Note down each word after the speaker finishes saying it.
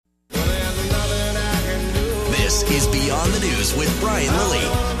This is Beyond the News with Brian Lilly.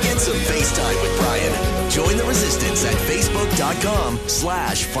 Get some FaceTime with Brian. Join the resistance at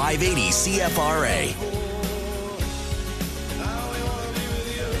facebook.com/580CFRA.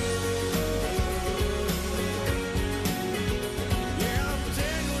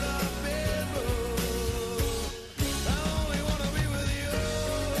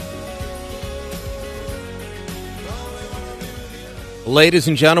 Ladies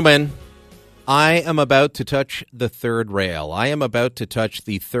and gentlemen, I am about to touch the third rail. I am about to touch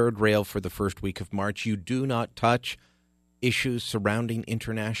the third rail for the first week of March. You do not touch issues surrounding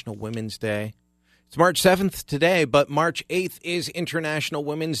International Women's Day. It's March 7th today, but March 8th is International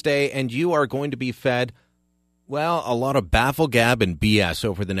Women's Day, and you are going to be fed, well, a lot of baffle gab and BS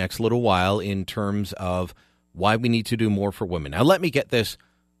over the next little while in terms of why we need to do more for women. Now, let me get this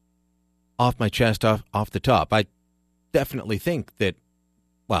off my chest, off the top. I definitely think that,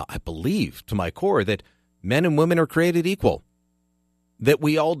 well, I believe to my core that men and women are created equal, that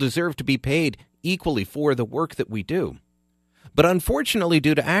we all deserve to be paid equally for the work that we do. But unfortunately,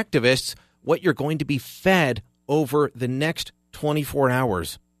 due to activists, what you're going to be fed over the next 24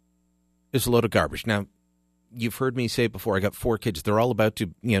 hours is a load of garbage. Now, you've heard me say before, I got 4 kids. They're all about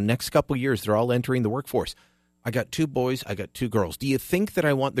to, next couple of years, they're all entering the workforce. I got 2 boys, I got 2 girls. Do you think that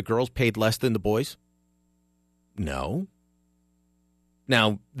I want the girls paid less than the boys? No.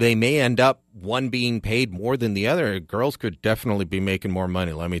 Now, they may end up one being paid more than the other. Girls could definitely be making more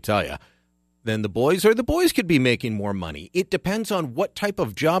money, let me tell you, than the boys, or the boys could be making more money. It depends on what type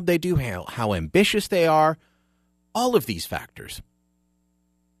of job they do, how ambitious they are, all of these factors.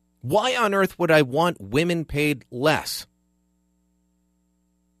 Why on earth would I want women paid less?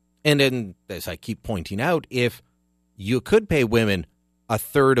 And then, as I keep pointing out, if you could pay women a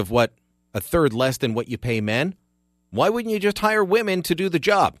third less than what you pay men, why wouldn't you just hire women to do the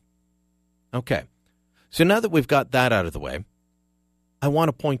job? Okay, so now that we've got that out of the way, I want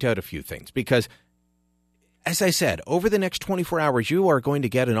to point out a few things because, as I said, over the next 24 hours, you are going to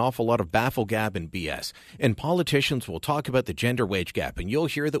get an awful lot of baffle gab and BS. And politicians will talk about the gender wage gap, and you'll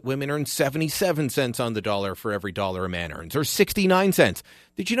hear that women earn 77 cents on the dollar for every dollar a man earns, or 69 cents.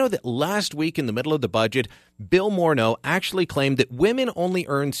 Did you know that last week in the middle of the budget, Bill Morneau actually claimed that women only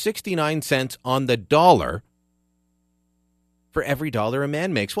earn 69 cents on the dollar for every dollar a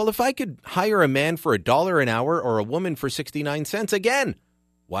man makes? Well, if I could hire a man for $1 an hour or a woman for 69 cents, again,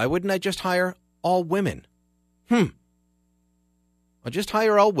 why wouldn't I just hire all women? I'll just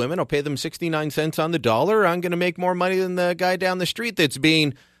hire all women. I'll pay them 69 cents on the dollar. I'm going to make more money than the guy down the street that's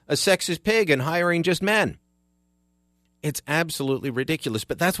being a sexist pig and hiring just men. It's absolutely ridiculous,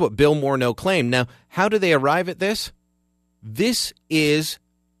 but that's what Bill Morneau claimed. Now, how do they arrive at this? This is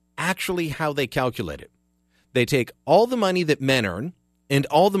actually how they calculate it. They take all the money that men earn and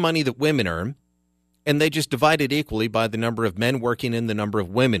all the money that women earn, and they just divide it equally by the number of men working and the number of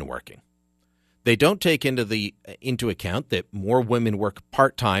women working. They don't take into account that more women work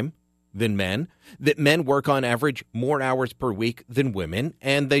part-time than men, that men work on average more hours per week than women,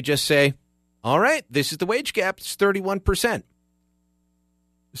 and they just say, all right, this is the wage gap, it's 31%.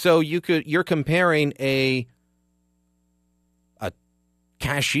 So you're comparing a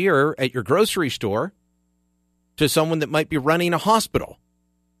cashier at your grocery store to someone that might be running a hospital.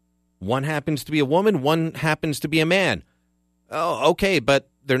 One happens to be a woman, one happens to be a man. Oh, okay, but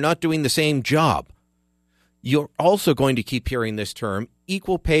they're not doing the same job. You're also going to keep hearing this term,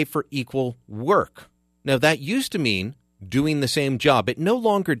 equal pay for equal work. Now, that used to mean doing the same job. It no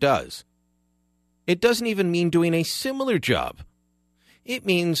longer does. It doesn't even mean doing a similar job. It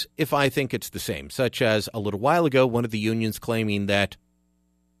means if I think it's the same, such as a little while ago, one of the unions claiming that,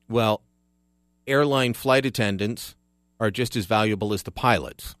 well, airline flight attendants are just as valuable as the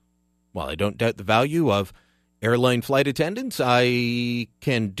pilots. While I don't doubt the value of airline flight attendants, I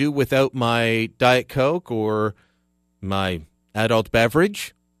can do without my Diet Coke or my adult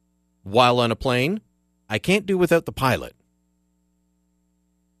beverage while on a plane. I can't do without the pilot.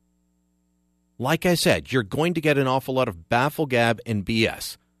 Like I said, you're going to get an awful lot of baffle gab and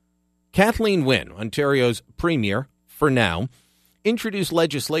BS. Kathleen Wynne, Ontario's premier for now, introduced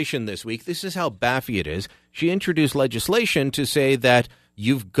legislation this week. This is how baffy it is. She introduced legislation to say that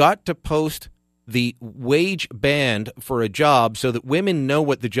you've got to post the wage band for a job so that women know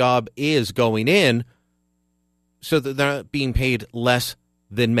what the job is going in so that they're not being paid less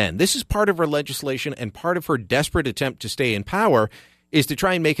than men. This is part of her legislation, and part of her desperate attempt to stay in power is to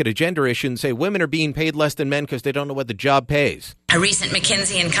try and make it a gender issue and say women are being paid less than men because they don't know what the job pays. A recent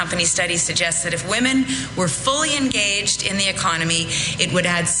McKinsey and Company study suggests that if women were fully engaged in the economy, it would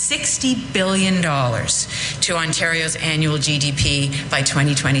add $60 billion to Ontario's annual GDP by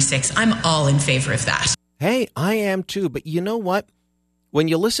 2026. I'm all in favor of that. Hey, I am too. But you know what? When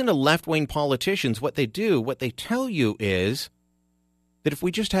you listen to left-wing politicians, what they tell you is that if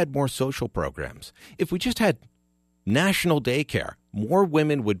we just had more social programs, if we just had national daycare, more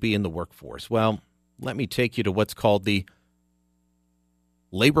women would be in the workforce. Well, let me take you to what's called the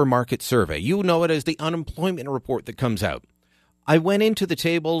labor market survey. You know it as the unemployment report that comes out. I went into the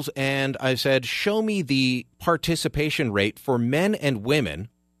tables and I said, show me the participation rate for men and women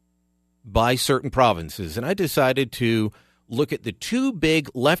by certain provinces. And I decided to look at the two big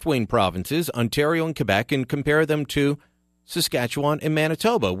left-wing provinces, Ontario and Quebec, and compare them to Saskatchewan and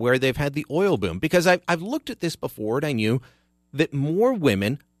Manitoba, where they've had the oil boom. Because I've looked at this before, and I knew that more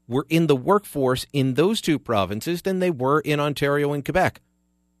women were in the workforce in those two provinces than they were in Ontario and Quebec.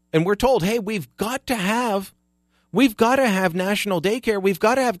 And we're told, hey, we've got to have national daycare. We've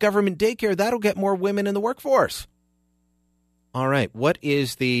got to have government daycare. That'll get more women in the workforce. All right. What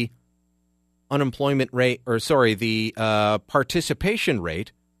is the unemployment rate, the participation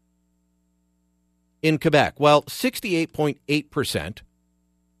rate in Quebec? Well, 68.8%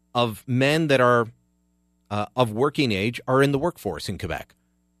 of men that are of working age are in the workforce in Quebec.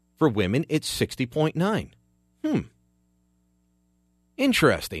 For women, it's 60.9.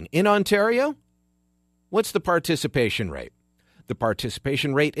 Interesting. In Ontario, what's the participation rate? The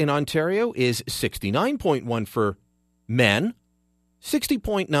participation rate in Ontario is 69.1 for men,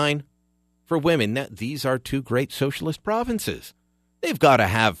 60.9 for women. Now, these are two great socialist provinces. They've got to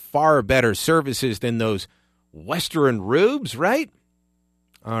have far better services than those Western rubes, right?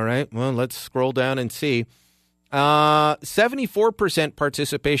 All right, well, let's scroll down and see. 74%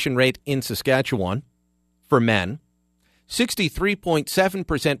 participation rate in Saskatchewan for men.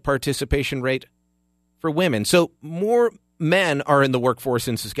 63.7% participation rate for women. So more men are in the workforce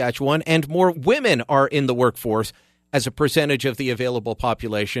in Saskatchewan and more women are in the workforce as a percentage of the available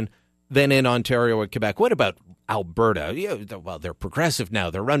population than in Ontario and Quebec. What about Alberta? Yeah, well, they're progressive now.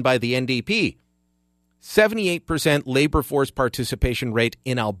 They're run by the NDP. 78% labor force participation rate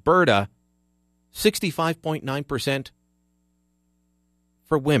in Alberta, 65.9%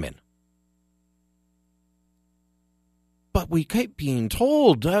 for women. But we keep being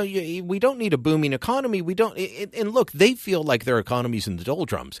told we don't need a booming economy. We don't. And look, they feel like their economy's in the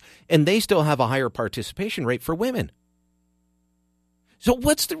doldrums, and they still have a higher participation rate for women. So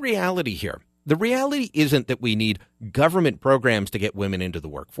what's the reality here? The reality isn't that we need government programs to get women into the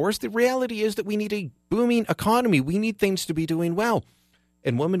workforce. The reality is that we need a booming economy. We need things to be doing well.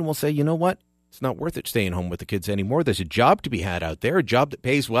 And women will say, you know what? It's not worth it staying home with the kids anymore. There's a job to be had out there, a job that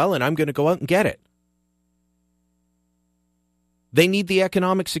pays well, and I'm going to go out and get it. They need the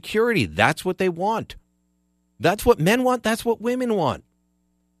economic security. That's what they want. That's what men want. That's what women want.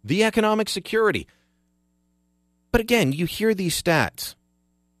 The economic security. But again, you hear these stats.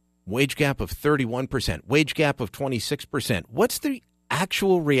 Wage gap of 31%, wage gap of 26%. What's the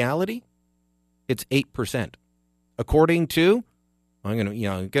actual reality? It's 8%. According to, I'm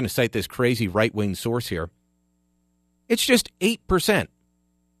going to cite this crazy right-wing source here. It's just 8%.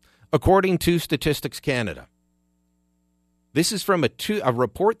 According to Statistics Canada. This is from a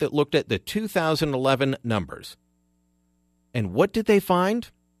report that looked at the 2011 numbers. And what did they find?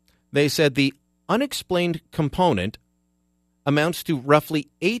 They said the unexplained component amounts to roughly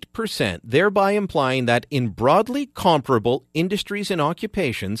 8%, thereby implying that in broadly comparable industries and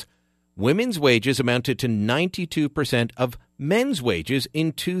occupations, women's wages amounted to 92% of men's wages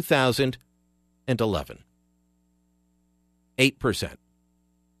in 2011. 8%.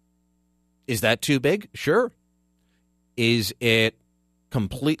 Is that too big? Sure. Is it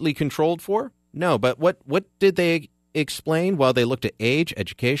completely controlled for? No, but what did they explain? Well, they looked at age,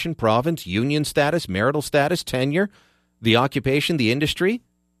 education, province, union status, marital status, tenure, the occupation, the industry,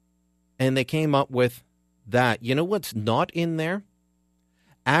 and they came up with that. You know what's not in there?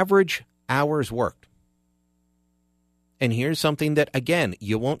 Average hours worked. And here's something that, again,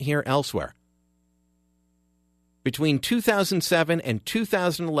 you won't hear elsewhere. Between 2007 and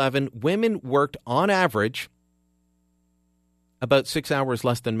 2011, women worked on average about 6 hours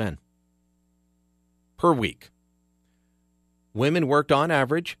less than men per week. Women worked on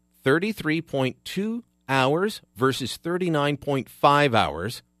average 33.2 hours versus 39.5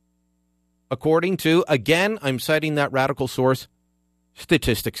 hours, according to, again, I'm citing that radical source,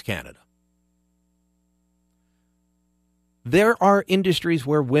 Statistics Canada. There are industries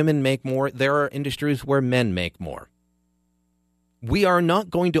where women make more. There are industries where men make more. We are not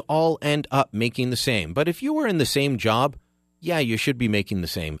going to all end up making the same. But if you were in the same job, yeah, you should be making the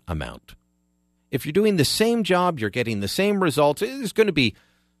same amount. If you're doing the same job, you're getting the same results. There's going to be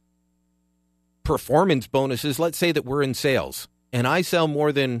performance bonuses. Let's say that we're in sales and I sell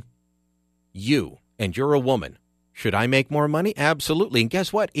more than you and you're a woman, should I make more money? Absolutely. And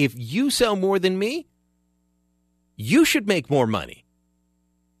guess what? If you sell more than me, you should make more money.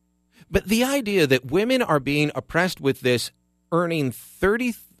 But the idea that women are being oppressed with this earning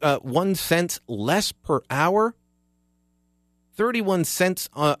 31 cents less per hour, 31 cents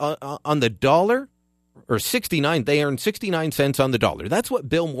on the dollar, or 69, they earn 69 cents on the dollar. That's what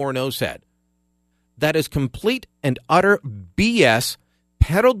Bill Morneau said. That is complete and utter BS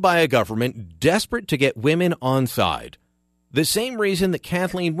peddled by a government desperate to get women on side. The same reason that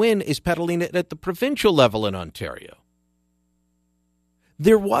Kathleen Wynne is peddling it at the provincial level in Ontario.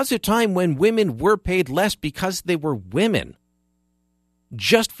 There was a time when women were paid less because they were women.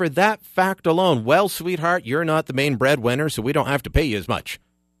 Just for that fact alone, well, sweetheart, you're not the main breadwinner, so we don't have to pay you as much.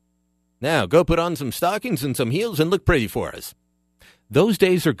 Now, go put on some stockings and some heels and look pretty for us. Those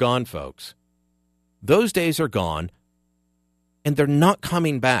days are gone, folks. Those days are gone, and they're not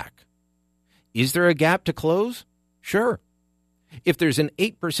coming back. Is there a gap to close? Sure. If there's an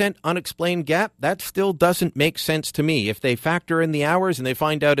 8% unexplained gap, that still doesn't make sense to me. If they factor in the hours and they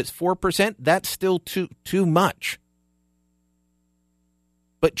find out it's 4%, that's still too much.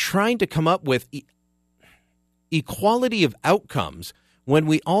 But trying to come up with equality of outcomes when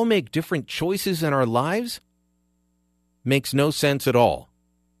we all make different choices in our lives makes no sense at all.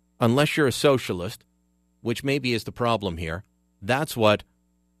 Unless you're a socialist, which maybe is the problem here. That's what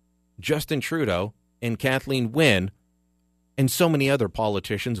Justin Trudeau and Kathleen Wynne and so many other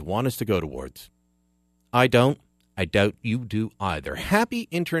politicians want us to go towards. I don't. I doubt you do either. Happy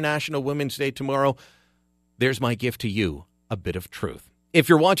International Women's Day tomorrow. There's my gift to you, a bit of truth. If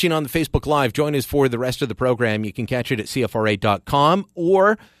you're watching on the Facebook Live, join us for the rest of the program. You can catch it at CFRA.com,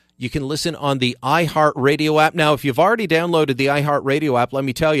 or you can listen on the iHeartRadio app. Now, if you've already downloaded the iHeartRadio app, let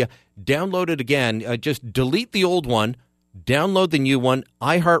me tell you, download it again. Just delete the old one, download the new one,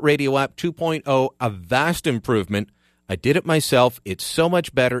 iHeartRadio app 2.0, a vast improvement. I did it myself. It's so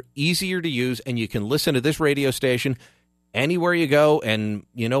much better, easier to use, and you can listen to this radio station anywhere you go. And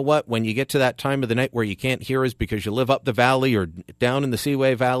you know what? When you get to that time of the night where you can't hear us because you live up the valley or down in the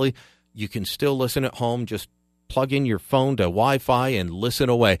Seaway Valley, you can still listen at home. Just plug in your phone to Wi-Fi and listen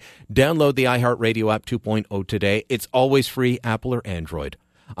away. Download the iHeartRadio app 2.0 today. It's always free, Apple or Android.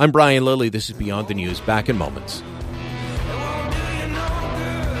 I'm Brian Lilly. This is Beyond the News. Back in moments.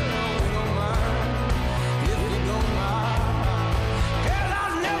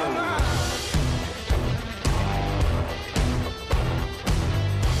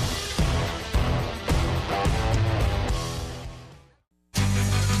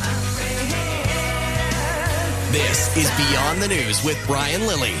 This is Beyond the News with Brian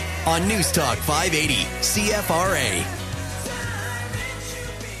Lilly on News Talk 580 CFRA.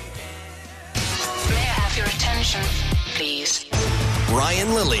 May I have your attention, please?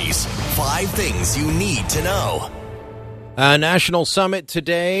 Brian Lilly's 5 Things You Need to Know. A national summit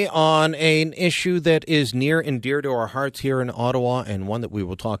today on an issue that is near and dear to our hearts here in Ottawa, and one that we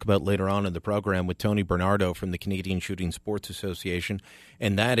will talk about later on in the program with Tony Bernardo from the Canadian Shooting Sports Association,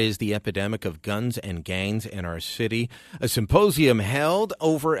 and that is the epidemic of guns and gangs in our city. A symposium held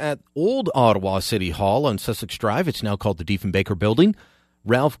over at Old Ottawa City Hall on Sussex Drive. It's now called the Diefenbaker Building.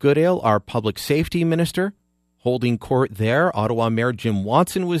 Ralph Goodale, our public safety minister, holding court there. Ottawa Mayor Jim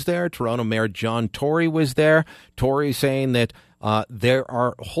Watson was there. Toronto Mayor John Tory was there. Tory saying that there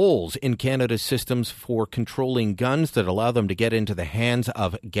are holes in Canada's systems for controlling guns that allow them to get into the hands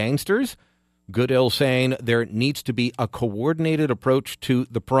of gangsters. Goodale saying there needs to be a coordinated approach to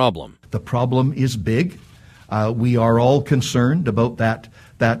the problem. The problem is big. We are all concerned about that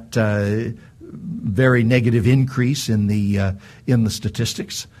very negative increase in the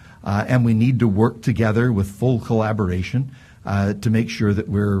statistics. And we need to work together with full collaboration to make sure that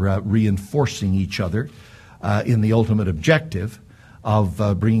we're reinforcing each other in the ultimate objective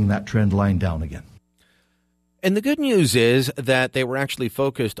of bringing that trend line down again. And the good news is that they were actually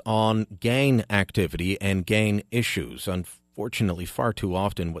focused on gang activity and gang issues. Unfortunately, far too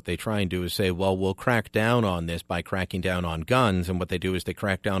often what they try and do is say, well, we'll crack down on this by cracking down on guns. And what they do is they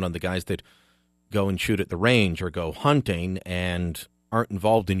crack down on the guys that go and shoot at the range or go hunting and aren't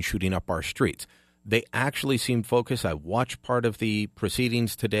involved in shooting up our streets. They actually seem focused. I watched part of the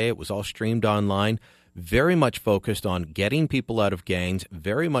proceedings today. It was all streamed online. Very much focused on getting people out of gangs,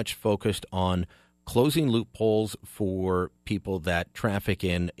 very much focused on closing loopholes for people that traffic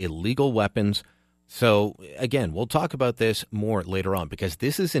in illegal weapons. So, again, we'll talk about this more later on because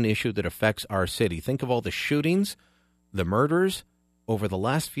this is an issue that affects our city. Think of all the shootings, the murders over the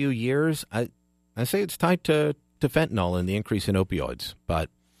last few years. I say it's tied to fentanyl and the increase in opioids, but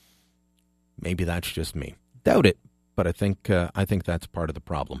maybe that's just me. Doubt it, but I think that's part of the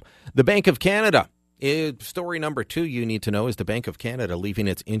problem. The Bank of Canada Story number 2 you need to know is the Bank of Canada leaving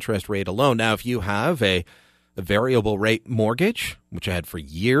its interest rate alone. Now, if you have a variable rate mortgage, which I had for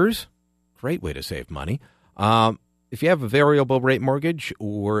years, great way to save money. If you have a variable rate mortgage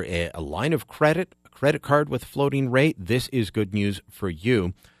or a line of credit, a credit card with floating rate, this is good news for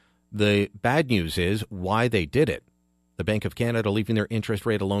you. The bad news is why they did it. The Bank of Canada leaving their interest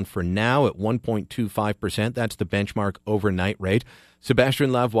rate alone for now at 1.25%. That's the benchmark overnight rate. Sébastien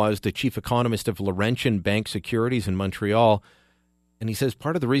Lavoie is the chief economist of Laurentian Bank Securities in Montreal. And he says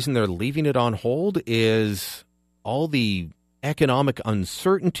part of the reason they're leaving it on hold is all the economic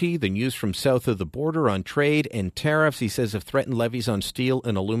uncertainty, the news from south of the border on trade and tariffs. He says if threatened levies on steel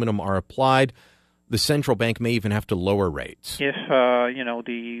and aluminum are applied, the central bank may even have to lower rates. If,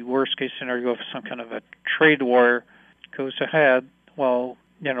 the worst-case scenario of some kind of a trade war goes ahead, well,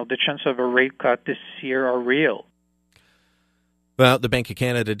 the chance of a rate cut this year are real. Well, the Bank of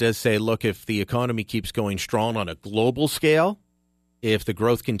Canada does say, look, if the economy keeps going strong on a global scale, if the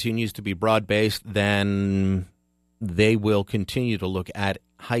growth continues to be broad-based, then they will continue to look at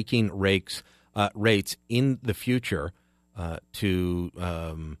hiking rates in the future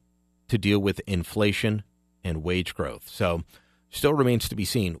to deal with inflation and wage growth. So still remains to be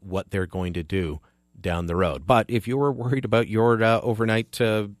seen what they're going to do down the road. But if you were worried about your overnight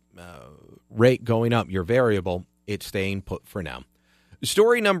rate going up, your variable, it's staying put for now.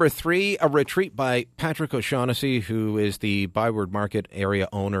 Story number 3, a retreat by Patrick O'Shaughnessy, who is the Byward Market area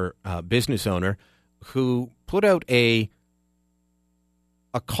owner, business owner, who put out a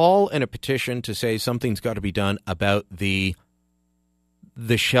call and a petition to say something's got to be done about the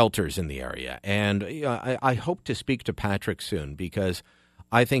shelters in the area. And I hope to speak to Patrick soon because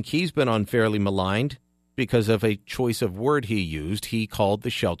I think he's been unfairly maligned because of a choice of word he used. He called the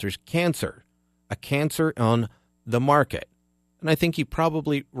shelters cancer, a cancer on the market. And I think he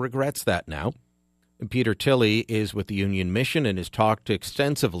probably regrets that now. Peter Tilley is with the Union Mission and has talked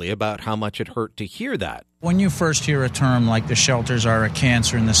extensively about how much it hurt to hear that. When you first hear a term like the shelters are a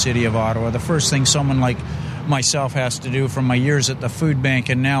cancer in the city of Ottawa, the first thing someone like myself has to do from my years at the food bank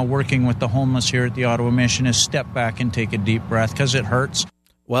and now working with the homeless here at the Ottawa Mission is step back and take a deep breath because it hurts.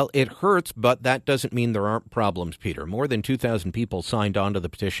 Well, it hurts, but that doesn't mean there aren't problems, Peter. More than 2,000 people signed on to the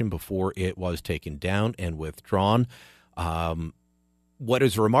petition before it was taken down and withdrawn. What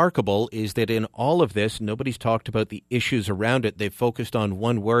is remarkable is that in all of this, nobody's talked about the issues around it. They've focused on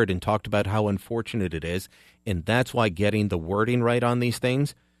one word and talked about how unfortunate it is. And that's why getting the wording right on these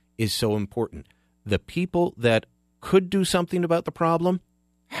things is so important. The people that could do something about the problem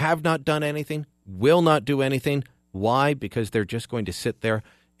have not done anything, will not do anything. Why? Because they're just going to sit there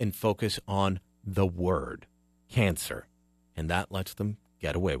and focus on the word, cancer. And that lets them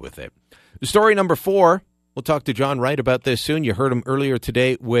get away with it. Story number 4. We'll talk to John Wright about this soon. You heard him earlier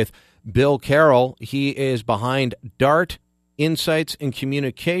today with Bill Carroll. He is behind DART Insights and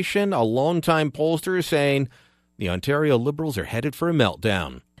Communication, a longtime pollster saying the Ontario Liberals are headed for a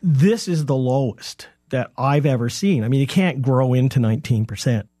meltdown. This is the lowest that I've ever seen. I mean, you can't grow into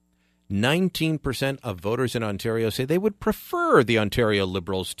 19%. 19% of voters in Ontario say they would prefer the Ontario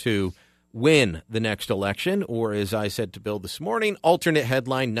Liberals to win the next election, or as I said to Bill this morning, alternate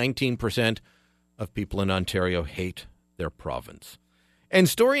headline, 19% of people in Ontario hate their province. And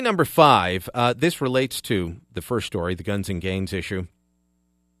story number 5, this relates to the first story, the guns and gangs issue,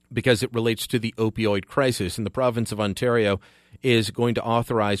 because it relates to the opioid crisis. And the province of Ontario is going to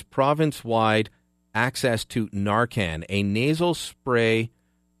authorize province-wide access to Narcan, a nasal spray,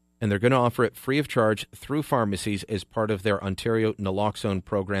 and they're going to offer it free of charge through pharmacies as part of their Ontario naloxone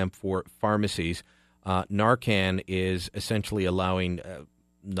program for pharmacies. Narcan is essentially allowing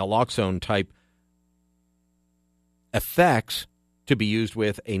naloxone-type effects to be used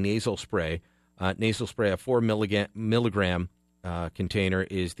with a nasal spray. Nasal spray, a 4 milligram container,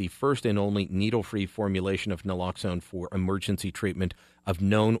 is the first and only needle-free formulation of naloxone for emergency treatment of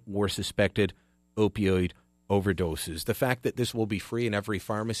known or suspected opioid overdoses. The fact that this will be free in every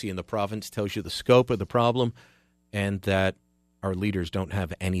pharmacy in the province tells you the scope of the problem and that our leaders don't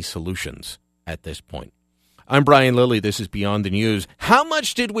have any solutions at this point. I'm Brian Lilly. This is Beyond the News. How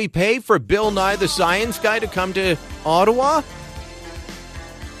much did we pay for Bill Nye the Science Guy to come to Ottawa?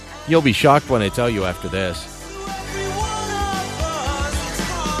 You'll be shocked when I tell you after this.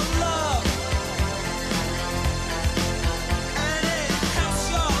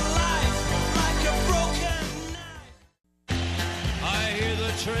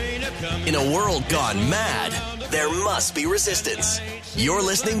 In a world gone mad, there must be resistance. You're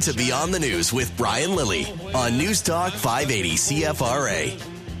listening to Beyond the News with Brian Lilly on News Talk 580 CFRA.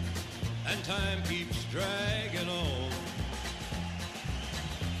 And time keeps dragging on.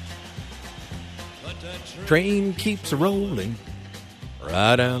 The Train keeps rolling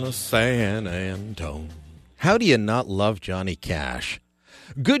right down to San Antone. How do you not love Johnny Cash?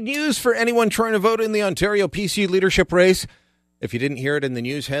 Good news for anyone trying to vote in the Ontario PC leadership race. If you didn't hear it in the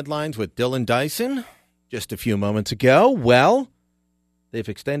news headlines with Dylan Dyson just a few moments ago, well, they've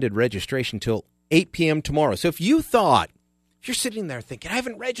extended registration till 8 p.m. tomorrow. So if you're sitting there thinking, I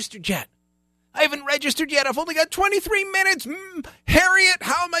haven't registered yet. I've only got 23 minutes. Harriet,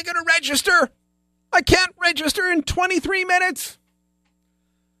 how am I going to register? I can't register in 23 minutes.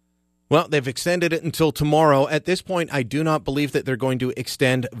 Well, they've extended it until tomorrow. At this point, I do not believe that they're going to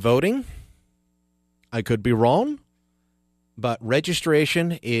extend voting. I could be wrong, but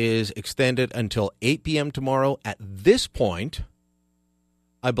registration is extended until 8 p.m. tomorrow. At this point,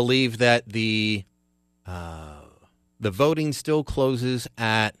 I believe that the voting still closes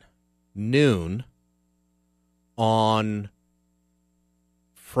at noon on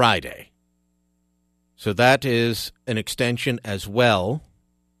Friday. So that is an extension as well.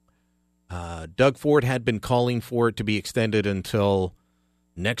 Doug Ford had been calling for it to be extended until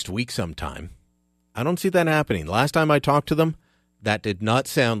next week sometime. I don't see that happening. Last time I talked to them, that did not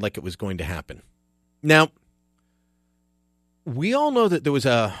sound like it was going to happen. Now, we all know that there was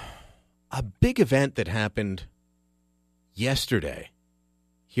a big event that happened yesterday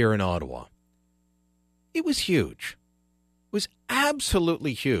here in Ottawa. It was huge. It was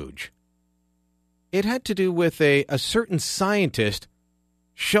absolutely huge. It had to do with a certain scientist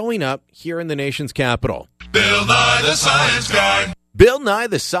showing up here in the nation's capital. Bill Nye the Science Guy. Bill Nye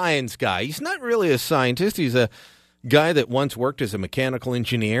the Science Guy. He's not really a scientist. He's a guy that once worked as a mechanical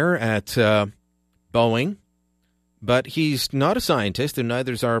engineer at Boeing. But he's not a scientist, and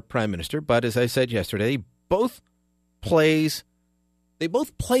neither is our prime minister. But as I said yesterday, they both play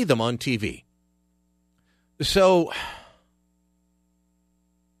them on TV. So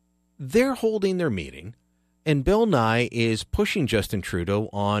they're holding their meeting, and Bill Nye is pushing Justin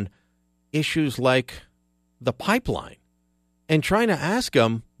Trudeau on issues like the pipeline and trying to ask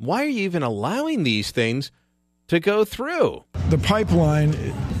him, why are you even allowing these things to go through? The pipeline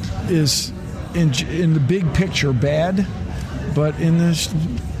is, in the big picture, bad, but in this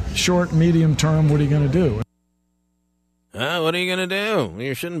short, medium term, what are you going to do? What are you going to do?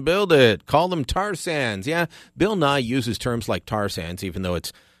 You shouldn't build it. Call them tar sands. Yeah, Bill Nye uses terms like tar sands, even though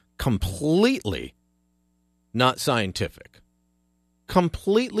it's completely not scientific.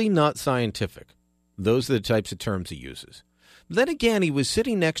 Completely not scientific. Those are the types of terms he uses. Then again, he was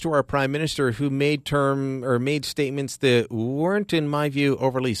sitting next to our prime minister who made statements that weren't, in my view,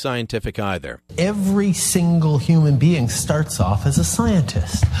 overly scientific either. Every single human being starts off as a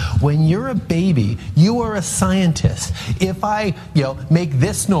scientist. When you're a baby, you are a scientist. If I, make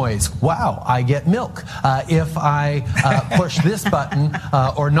this noise, wow, I get milk. If I push this button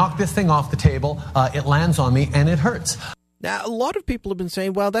or knock this thing off the table, it lands on me and it hurts. Now, a lot of people have been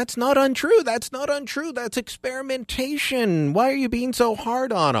saying, well, that's not untrue. That's not untrue. That's experimentation. Why are you being so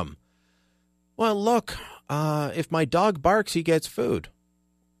hard on them? Well, look, if my dog barks, he gets food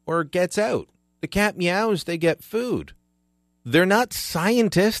or gets out. The cat meows, they get food. They're not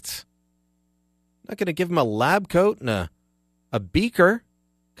scientists. I'm not going to give them a lab coat and a beaker.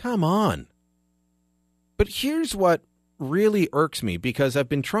 Come on. But here's what really irks me, because I've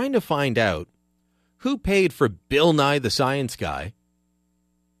been trying to find out who paid for Bill Nye the Science Guy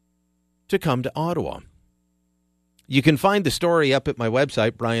to come to Ottawa. You can find the story up at my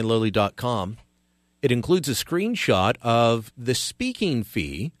website, brianlilly.com. It includes a screenshot of the speaking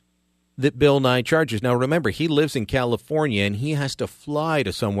fee that Bill Nye charges. Now, remember, he lives in California, and he has to fly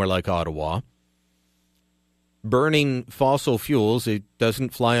to somewhere like Ottawa, burning fossil fuels. It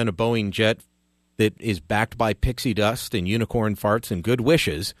doesn't fly on a Boeing jet that is backed by pixie dust and unicorn farts and good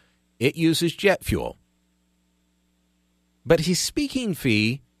wishes. It uses jet fuel. But his speaking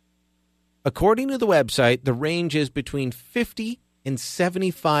fee, according to the website, the range is between $50,000 and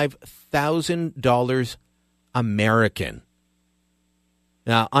 $75,000 American.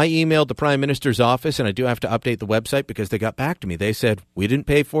 Now, I emailed the Prime Minister's office, and I do have to update the website because they got back to me. They said, we didn't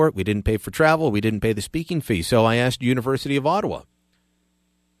pay for it, we didn't pay for travel, we didn't pay the speaking fee. So I asked University of Ottawa.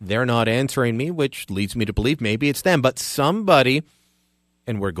 They're not answering me, which leads me to believe maybe it's them. But somebody,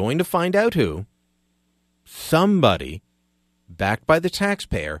 and we're going to find out who, somebody backed by the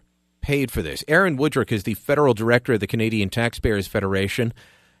taxpayer paid for this. Aaron Woodrick is the federal director of the Canadian Taxpayers Federation.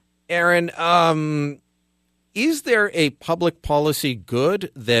 Aaron, is there a public policy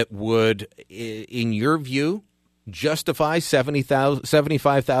good that would, in your view, justify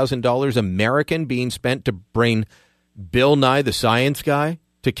 $75,000 American being spent to bring Bill Nye the Science Guy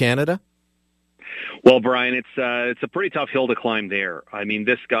to Canada? Well, Brian, it's a pretty tough hill to climb there. I mean,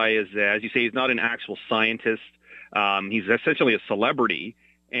 this guy is, as you say, he's not an actual scientist. He's essentially a celebrity.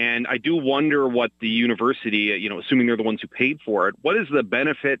 And I do wonder what the university, assuming they're the ones who paid for it, what is the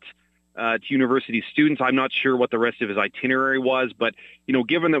benefit to university students? I'm not sure what the rest of his itinerary was, but,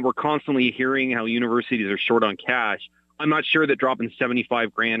 given that we're constantly hearing how universities are short on cash, I'm not sure that dropping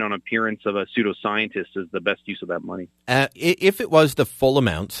 $75,000 on appearance of a pseudoscientist is the best use of that money. If it was the full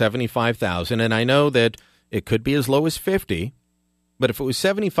amount, $75,000, and I know that it could be as low as $50,000, but if it was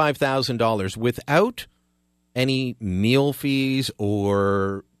 $75,000 without any meal fees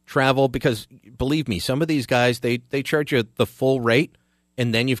or travel, because believe me, some of these guys, they charge you the full rate,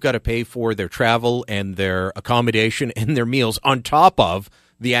 and then you've got to pay for their travel and their accommodation and their meals on top of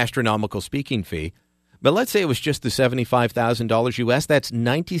the astronomical speaking fee. But let's say it was just the $75,000 US, that's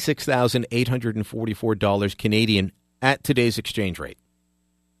 $96,844 Canadian at today's exchange rate.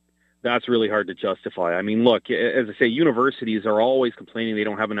 That's really hard to justify. I mean, look, as I say, universities are always complaining they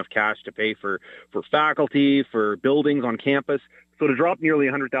don't have enough cash to pay for faculty, for buildings on campus. So to drop nearly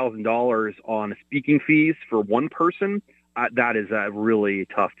 $100,000 on speaking fees for one person, that is really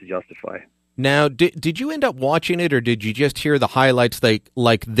tough to justify. Now, did you end up watching it, or did you just hear the highlights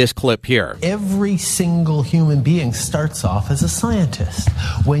like this clip here? Every single human being starts off as a scientist.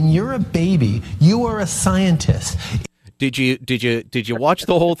 When you're a baby, you are a scientist. Did you watch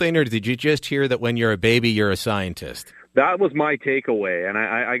the whole thing, or did you just hear that when you're a baby, you're a scientist? That was my takeaway, and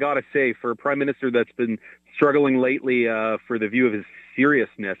I got to say, for a prime minister that's been struggling lately for the view of his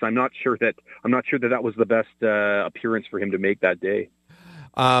seriousness, I'm not sure that was the best appearance for him to make that day.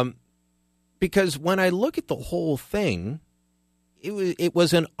 Because when I look at the whole thing, it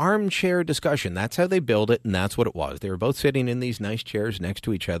was an armchair discussion. That's how they build it, and that's what it was. They were both sitting in these nice chairs next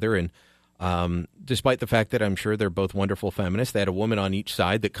to each other, and despite the fact that I'm sure they're both wonderful feminists, they had a woman on each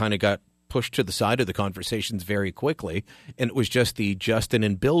side that kind of got pushed to the side of the conversations very quickly, and it was just the Justin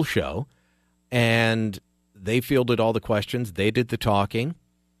and Bill show, and they fielded all the questions. They did the talking,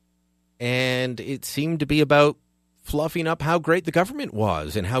 and it seemed to be about fluffing up how great the government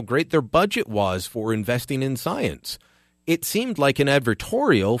was and how great their budget was for investing in science. It seemed like an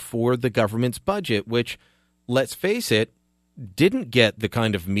advertorial for the government's budget, which, let's face it, didn't get the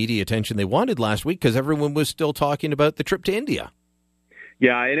kind of media attention they wanted last week because everyone was still talking about the trip to India.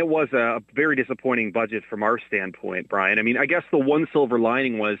 Yeah, and it was a very disappointing budget from our standpoint, Brian. I mean, I guess the one silver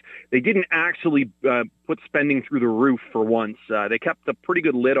lining was they didn't actually put spending through the roof for once. They kept a pretty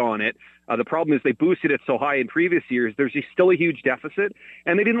good lid on it. The problem is they boosted it so high in previous years, there's still a huge deficit,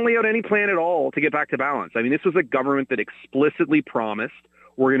 and they didn't lay out any plan at all to get back to balance. I mean, this was a government that explicitly promised,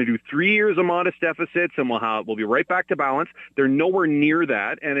 we're going to do 3 years of modest deficits, and we'll be right back to balance. They're nowhere near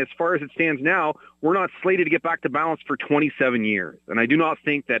that, and as far as it stands now, we're not slated to get back to balance for 27 years. And I do not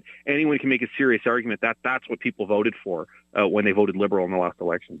think that anyone can make a serious argument that that's what people voted for when they voted Liberal in the last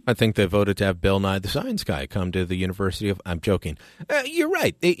election. I think they voted to have Bill Nye the Science Guy come to the University of... I'm joking. You're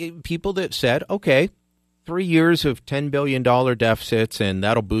right. People that said, okay, 3 years of $10 billion deficits, and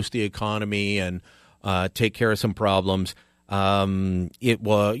that'll boost the economy and take care of some problems. It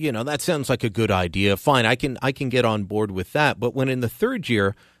was, that sounds like a good idea. Fine, I can get on board with that. But when in the third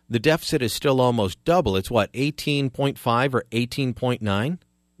year, the deficit is still almost double. It's what, 18.5 or 18.9?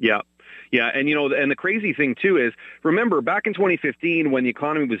 Yeah. Yeah, and and the crazy thing too is, remember back in 2015 when the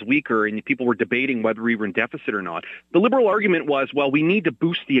economy was weaker and people were debating whether we were in deficit or not, the Liberal argument was, well, we need to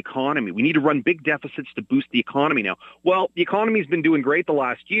boost the economy. We need to run big deficits to boost the economy now. Well, the economy's been doing great the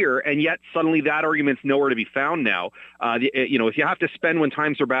last year, and yet suddenly that argument's nowhere to be found now. If you have to spend when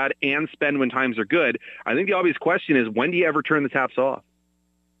times are bad and spend when times are good, I think the obvious question is, when do you ever turn the taps off?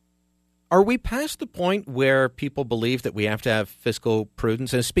 Are we past the point where people believe that we have to have fiscal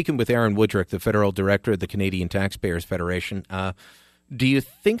prudence? And speaking with Aaron Woodrick, the federal director of the Canadian Taxpayers Federation, do you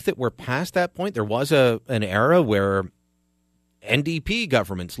think that we're past that point? There was an era where NDP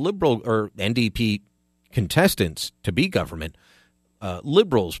governments, Liberal or NDP contestants to be government,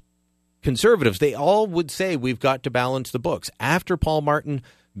 Liberals, Conservatives, they all would say we've got to balance the books. After Paul Martin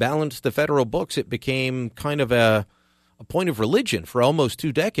balanced the federal books, it became kind of a point of religion for almost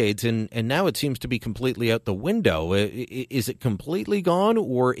 2 decades, and now it seems to be completely out the window. Is it completely gone,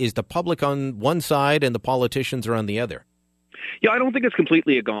 or is the public on one side and the politicians are on the other? Yeah, I don't think it's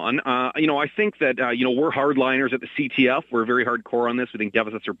completely gone. I think that, we're hardliners at the CTF. We're very hardcore on this. We think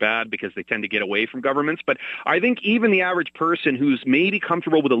deficits are bad because they tend to get away from governments. But I think even the average person who's maybe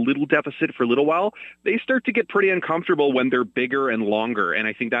comfortable with a little deficit for a little while, they start to get pretty uncomfortable when they're bigger and longer. And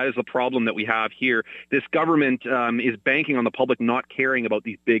I think that is the problem that we have here. This government is banking on the public not caring about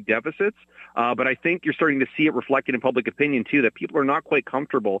these big deficits. But I think you're starting to see it reflected in public opinion, too, that people are not quite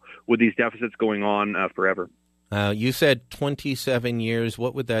comfortable with these deficits going on forever. You said 27 years.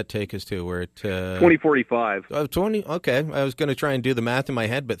 What would that take us to? We're at 2045. 20. Okay, I was going to try and do the math in my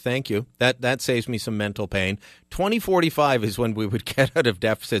head, but thank you. That saves me some mental pain. 2045 is when we would get out of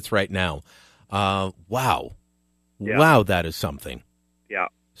deficits right now. Wow. Yeah. Wow, that is something. Yeah.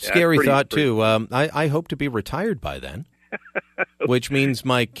 Scary thought, too. I hope to be retired by then, which means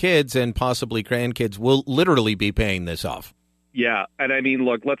my kids and possibly grandkids will literally be paying this off. Yeah, and I mean,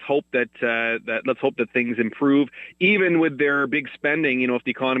 look, let's hope that things improve. Even with their big spending, if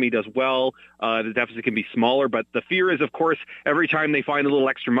the economy does well, the deficit can be smaller. But the fear is, of course, every time they find a little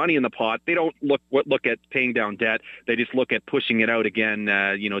extra money in the pot, they don't look at paying down debt. They just look at pushing it out again,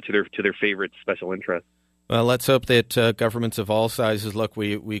 to their favorite special interest. Well, let's hope that governments of all sizes, look,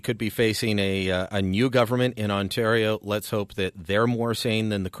 we could be facing a new government in Ontario. Let's hope that they're more sane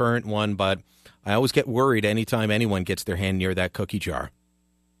than the current one, but I always get worried anytime anyone gets their hand near that cookie jar.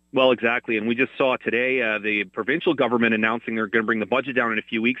 Well, exactly. And we just saw today the provincial government announcing they're going to bring the budget down in a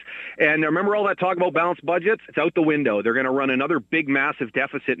few weeks. And remember all that talk about balanced budgets? It's out the window. They're going to run another big, massive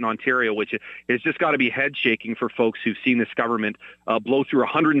deficit in Ontario, which has just got to be head-shaking for folks who've seen this government blow through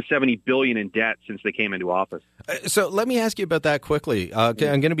 $170 billion in debt since they came into office. So let me ask you about that quickly. I'm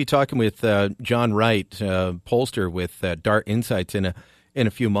going to be talking with John Wright, pollster with Dart Insights in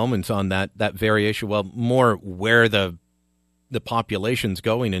a few moments on that very issue. Well, more where the population's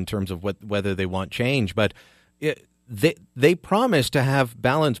going in terms of whether they want change. But they promised to have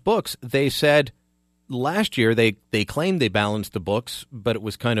balanced books. They said last year they claimed they balanced the books, but it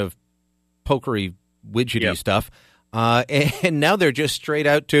was kind of pokery, widgety stuff. And now they're just straight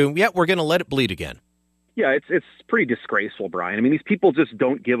out to, we're going to let it bleed again. Yeah, it's pretty disgraceful, Brian. I mean, these people just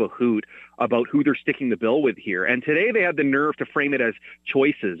don't give a hoot about who they're sticking the bill with here. And today they had the nerve to frame it as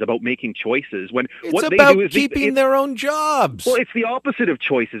choices, about making choices. When it's what about they do is keeping their own jobs. Well, it's the opposite of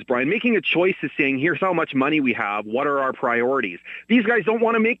choices, Brian. Making a choice is saying, here's how much money we have. What are our priorities? These guys don't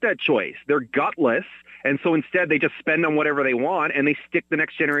want to make that choice. They're gutless. And so instead, they just spend on whatever they want, and they stick the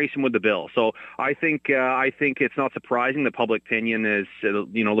next generation with the bill. So I think it's not surprising the public opinion is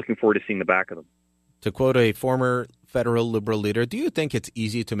looking forward to seeing the back of them. To quote a former federal Liberal leader, do you think it's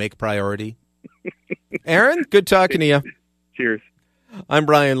easy to make priority? Aaron, good talking to you. Cheers. I'm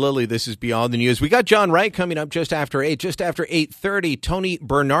Brian Lilly. This is Beyond the News. We got John Wright coming up just after 8:30. Tony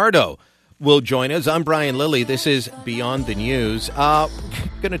Bernardo will join us. I'm Brian Lilly. This is Beyond the News.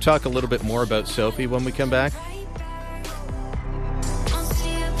 Going to talk a little bit more about Sophie when we come back.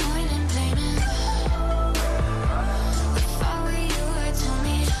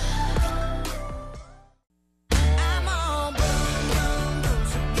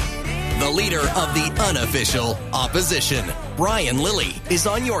 The leader of the unofficial opposition, Brian Lilly, is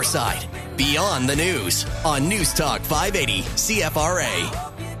on your side. Beyond the News on News Talk 580 CFRA.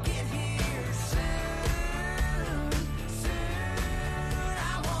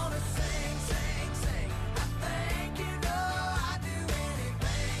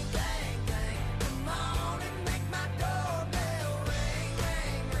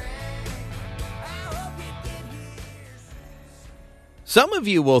 Some of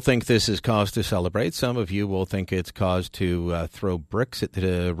you will think this is cause to celebrate. Some of you will think it's cause to throw bricks at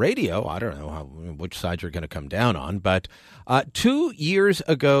the radio. I don't know which side you're going to come down on. But 2 years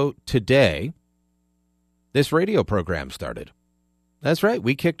ago today, this radio program started. That's right.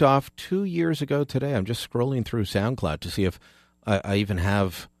 We kicked off 2 years ago today. I'm just scrolling through SoundCloud to see if I even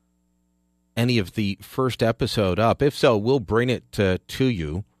have any of the first episode up. If so, we'll bring it to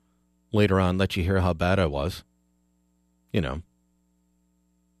you later on, let you hear how bad I was.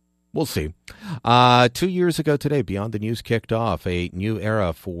 We'll see. 2 years ago today, Beyond the News kicked off a new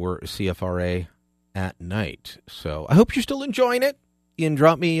era for CFRA at night. So I hope you're still enjoying it. You can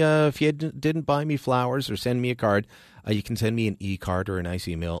drop me, if you didn't buy me flowers or send me a card, you can send me an e-card or a nice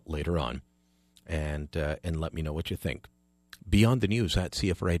email later on and let me know what you think. Beyond the News at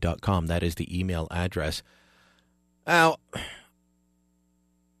CFRA.com. That is the email address. Now,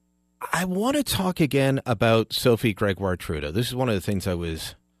 I want to talk again about Sophie Gregoire Trudeau. This is one of the things I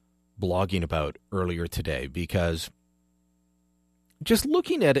was blogging about earlier today, because just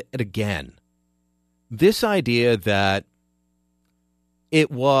looking at it again, this idea that it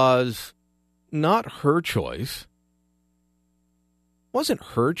was not her choice, wasn't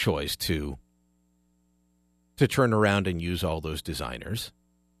her choice to turn around and use all those designers.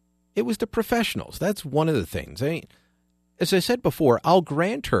 It was the professionals. That's one of the things. I mean, as I said before, I'll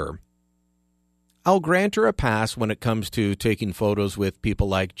grant her a pass when it comes to taking photos with people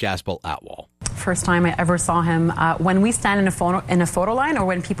like Jaspal Atwal. First time I ever saw him, when we stand in a photo line, or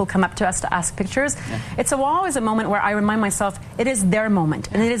when people come up to us to ask pictures, it's always a moment where I remind myself it is their moment,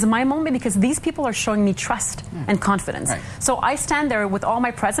 and it is my moment because these people are showing me trust and confidence. Right. So I stand there with all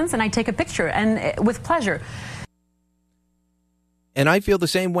my presence and I take a picture, and with pleasure. And I feel the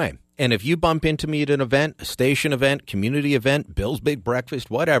same way. And if you bump into me at an event, a station event, community event, Bill's Big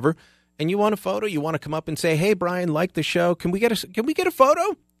Breakfast, whatever, and you want a photo, you want to come up and say, "Hey, Brian, like the show. Can we get a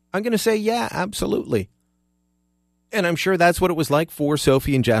photo?" I'm going to say, "Yeah, absolutely." And I'm sure that's what it was like for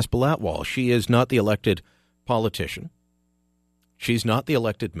Sophie and Jaspal Atwal. She is not the elected politician. She's not the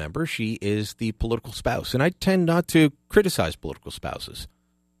elected member. She is the political spouse. And I tend not to criticize political spouses.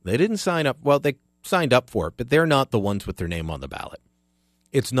 They didn't sign up. Well, they signed up for it, but they're not the ones with their name on the ballot.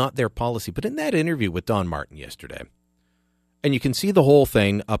 It's not their policy. But in that interview with Don Martin yesterday, and you can see the whole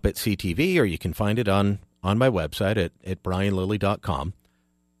thing up at CTV, or you can find it on my website at brianlilly.com.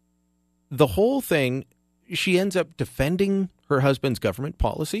 The whole thing, she ends up defending her husband's government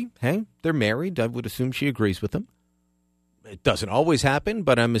policy. Hey, they're married. I would assume she agrees with him. It doesn't always happen,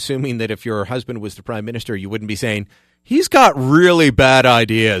 but I'm assuming that if your husband was the prime minister, you wouldn't be saying, "He's got really bad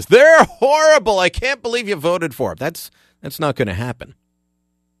ideas. They're horrible. I can't believe you voted for him." That's not going to happen.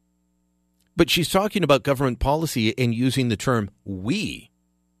 But she's talking about government policy and using the term we.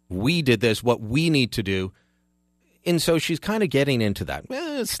 We did this, what we need to do. And so she's kind of getting into that.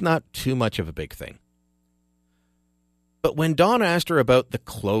 Well, it's not too much of a big thing. But when Don asked her about the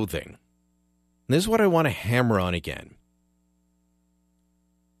clothing, and this is what I want to hammer on again.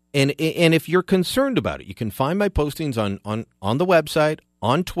 And if you're concerned about it, you can find my postings on the website,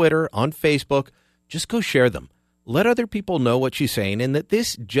 on Twitter, on Facebook. Just go share them. Let other people know what she's saying and that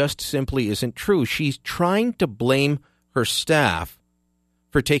this just simply isn't true. She's trying to blame her staff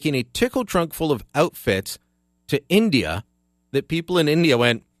for taking a tickle trunk full of outfits to India that people in India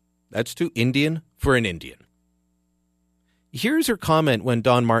went, "That's too Indian for an Indian." Here's her comment when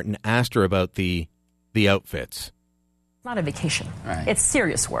Don Martin asked her about the outfits. It's not a vacation. Right. It's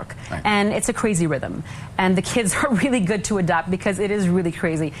serious work. Right. And it's a crazy rhythm. And the kids are really good to adapt because it is really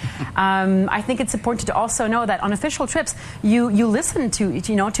crazy. I think it's important to also know that on official trips, you listen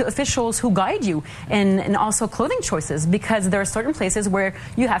to officials who guide you in also clothing choices, because there are certain places where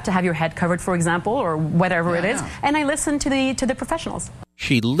you have to have your head covered, for example, or whatever it is. And I listen to the professionals.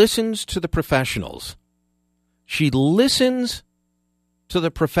 She listens to the professionals. She listens to the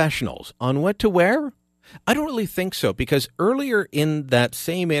professionals on what to wear. I don't really think so, because earlier in that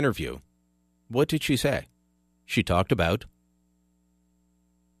same interview, what did she say? She talked about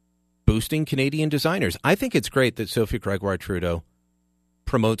boosting Canadian designers. I think it's great that Sophie Gregoire Trudeau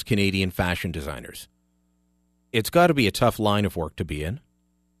promotes Canadian fashion designers. It's got to be a tough line of work to be in.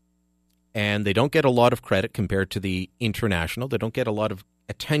 And they don't get a lot of credit compared to the international. They don't get a lot of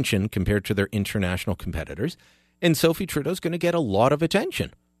attention compared to their international competitors. And Sophie Trudeau's going to get a lot of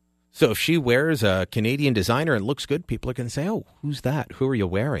attention. So if she wears a Canadian designer and looks good, people are going to say, "Oh, who's that? Who are you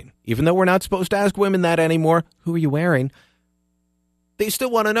wearing?" Even though we're not supposed to ask women that anymore, who are you wearing? They still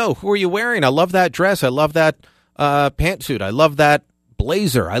want to know, who are you wearing? I love that dress. I love that pantsuit. I love that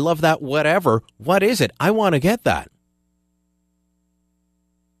blazer. I love that whatever. What is it? I want to get that.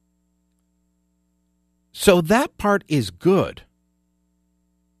 So that part is good.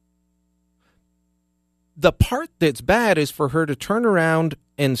 The part that's bad is for her to turn around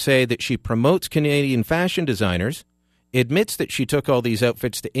and say that she promotes Canadian fashion designers, admits that she took all these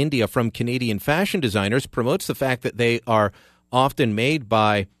outfits to India from Canadian fashion designers, promotes the fact that they are often made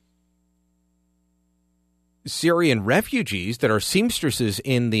by Syrian refugees that are seamstresses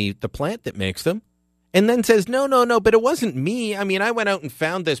in the plant that makes them, and then says, no, but it wasn't me. I mean, I went out and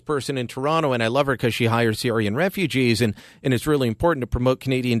found this person in Toronto, and I love her because she hires Syrian refugees, and it's really important to promote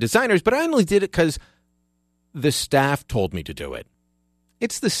Canadian designers, but I only did it because the staff told me to do it.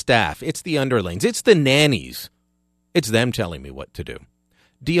 It's the staff. It's the underlings. It's the nannies. It's them telling me what to do.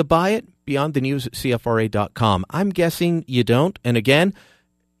 Do you buy it? Beyond the News at CFRA.com. I'm guessing you don't. And again,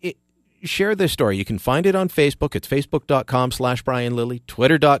 share this story. You can find it on Facebook. It's facebook.com/Brian Lilly,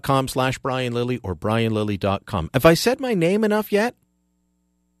 twitter.com/Brian Lilly, or brianlilly.com. Have I said my name enough yet?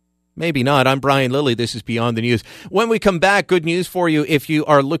 Maybe not. I'm Brian Lilly. This is Beyond the News. When we come back, good news for you if you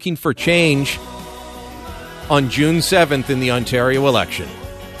are looking for change on June 7th in the Ontario election.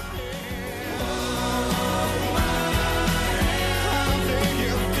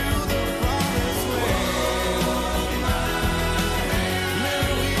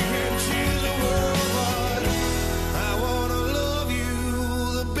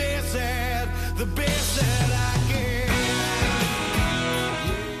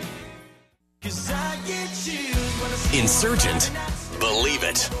 insurgent? Believe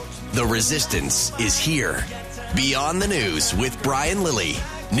it. The resistance is here. Beyond the News with Brian Lilly.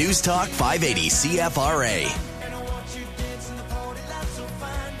 News Talk 580 CFRA.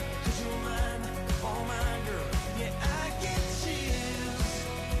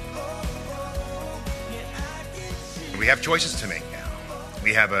 We have choices to make now.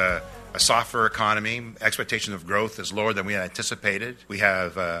 We have a softer economy. Expectation of growth is lower than we had anticipated. We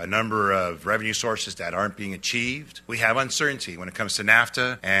have a number of revenue sources that aren't being achieved. We have uncertainty when it comes to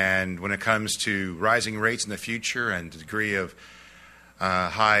NAFTA and when it comes to rising rates in the future and the degree of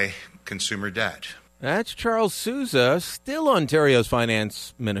high consumer debt. That's Charles Sousa, still Ontario's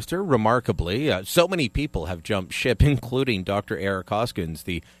finance minister, remarkably. So many people have jumped ship, including Dr. Eric Hoskins,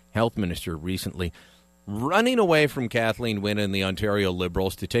 the health minister, recently, running away from Kathleen Wynne and the Ontario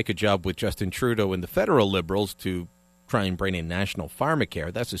Liberals to take a job with Justin Trudeau and the federal Liberals to try and bring in national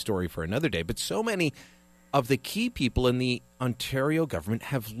pharmacare. That's a story for another day. But so many of the key people in the Ontario government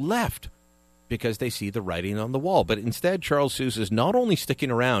have left because they see the writing on the wall. But instead, Charles Sousa is not only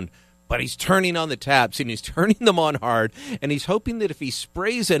sticking around, but he's turning on the taps, and he's turning them on hard, and he's hoping that if he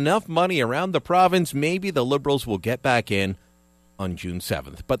sprays enough money around the province, maybe the Liberals will get back in on June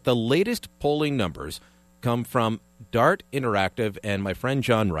 7th. But the latest polling numbers come from DART Interactive and my friend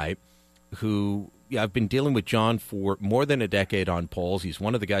John Wright, who I've been dealing with John for more than a decade on polls. He's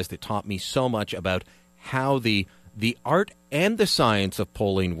one of the guys that taught me so much about how the art and the science of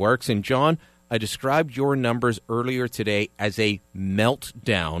polling works. And John, I described your numbers earlier today as a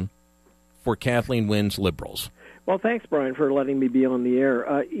meltdown for Kathleen Wynne's Liberals. Well, thanks, Brian, for letting me be on the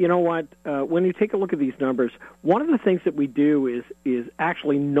air. You know what? When you take a look at these numbers, one of the things that we do is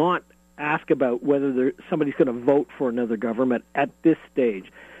actually not ask about whether somebody's going to vote for another government at this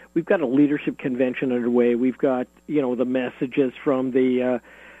stage. We've got a leadership convention underway. We've got, the messages from the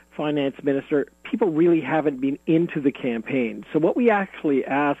finance minister. People really haven't been into the campaign. So what we actually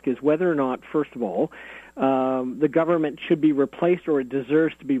ask is whether or not, first of all, the government should be replaced or it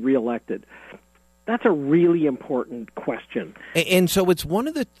deserves to be reelected. That's a really important question. And so it's one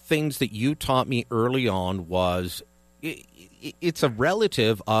of the things that you taught me early on was it's a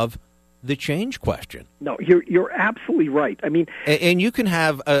relative of the change question. No, you're absolutely right. I mean, and you can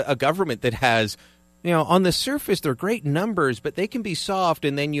have a government that has, on the surface they're great numbers, but they can be soft.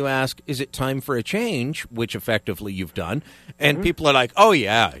 And then you ask, is it time for a change? Which effectively you've done, and people are like, oh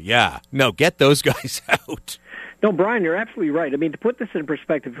yeah, no, get those guys out. No, Brian, you're absolutely right. I mean, to put this in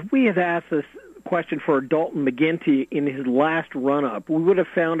perspective, if we had asked this question for Dalton McGuinty in his last run-up, we would have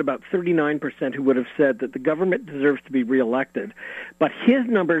found about 39% who would have said that the government deserves to be reelected, but his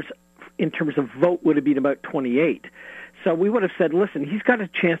numbers in terms of vote would have been about 28. So we would have said, listen, he's got a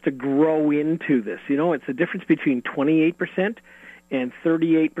chance to grow into this. It's a difference between 28% and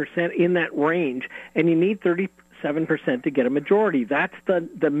 38% in that range, and you need 37% to get a majority. That's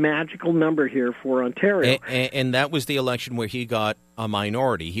the magical number here for Ontario. And that was the election where he got a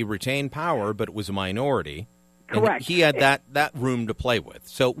minority. He retained power, but it was a minority. Correct. And he had that room to play with.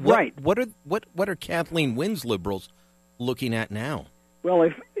 So what are Kathleen Wynne's Liberals looking at now? Well,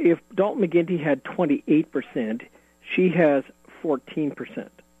 if Dalton McGuinty had 28%, she has 14%.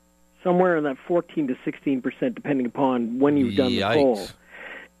 Somewhere in that 14 to 16%, depending upon when you've done the poll.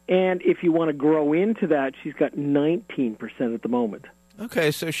 And if you want to grow into that, she's got 19% at the moment. Okay,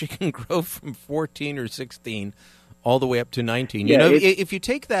 so she can grow from 14 or 16 all the way up to 19. Yeah, if you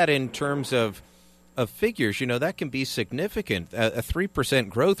take that in terms of figures, that can be significant. A 3%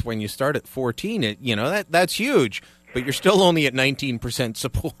 growth when you start at 14, that's huge. But you're still only at 19%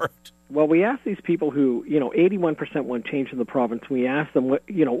 support. Well, we asked these people who, 81% want change in the province. We asked them,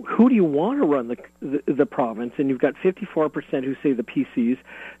 who do you want to run the province? And you've got 54% who say the PCs,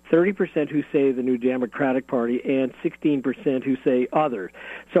 30% who say the New Democratic Party, and 16% who say other.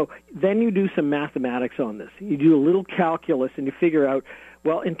 So then you do some mathematics on this. You do a little calculus and you figure out,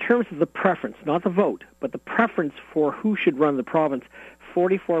 well, in terms of the preference, not the vote, but the preference for who should run the province,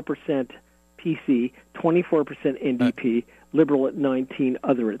 44% PC, 24% NDP, Liberal at 19,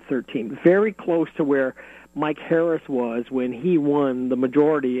 other at 13. Very close to where Mike Harris was when he won the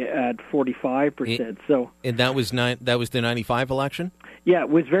majority at 45%. And that was the 95 election? Yeah, it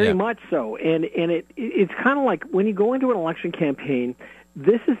was very much so. And it's kind of like when you go into an election campaign,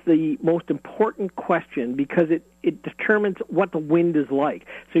 this is the most important question because it determines what the wind is like.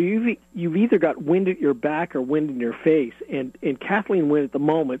 So you've either got wind at your back or wind in your face, and Kathleen Wynne at the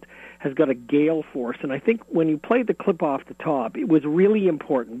moment has got a gale force. And I think when you played the clip off the top, it was really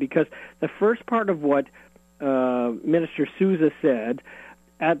important because the first part of what Minister Sousa said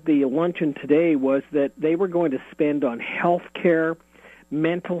at the luncheon today was that they were going to spend on health care,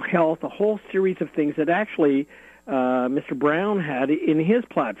 mental health, a whole series of things that actually Mr. Brown had in his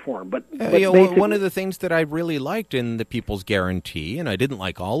platform. But one of the things that I really liked in the People's Guarantee, and I didn't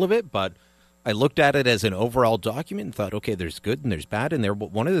like all of it, but I looked at it as an overall document and thought, okay, there's good and there's bad in there.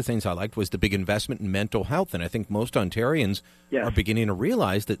 But one of the things I liked was the big investment in mental health. And I think most Ontarians are beginning to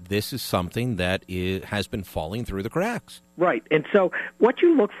realize that this is something that has been falling through the cracks. Right. And so what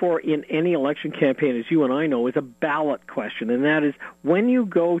you look for in any election campaign, as you and I know, is a ballot question. And that is when you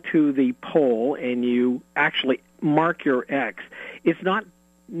go to the poll and you actually mark your X, it's not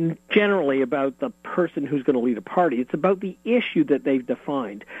generally about the person who's going to lead a party. It's about the issue that they've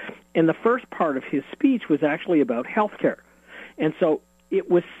defined. And the first part of his speech was actually about health care. And so it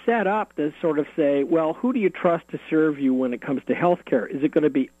was set up to sort of say, well, who do you trust to serve you when it comes to health care? Is it going to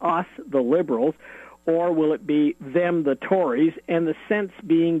be us, the Liberals, or will it be them, the Tories? And the sense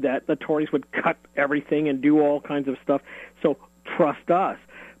being that the Tories would cut everything and do all kinds of stuff, so trust us.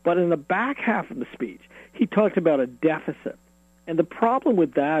 But in the back half of the speech, he talked about a deficit. And the problem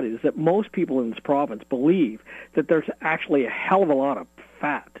with that is that most people in this province believe that there's actually a hell of a lot of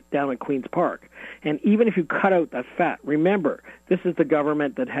fat down at Queen's Park. And even if you cut out that fat, remember, this is the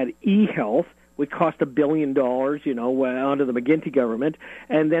government that had e-health, which cost $1 billion, under the McGuinty government,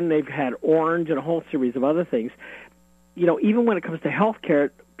 and then they've had Orange and a whole series of other things. Even when it comes to health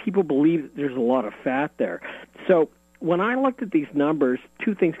care, people believe that there's a lot of fat there. So when I looked at these numbers,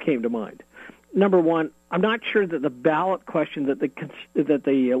 two things came to mind. Number one, I'm not sure that the ballot question that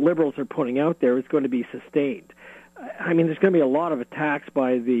the Liberals are putting out there is going to be sustained. I mean, there's going to be a lot of attacks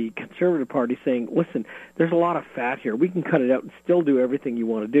by the Conservative Party saying, listen, there's a lot of fat here. We can cut it out and still do everything you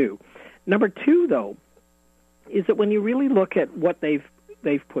want to do. Number two, though, is that when you really look at what they've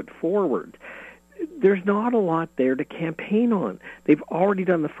put forward, there's not a lot there to campaign on. They've already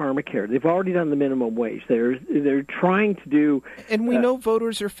done the pharmacare. They've already done the minimum wage. They're trying to do... And we know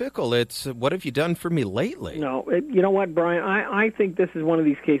voters are fickle. It's, what have you done for me lately? No, you know what, Brian? I think this is one of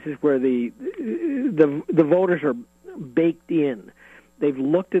these cases where the voters are baked in. They've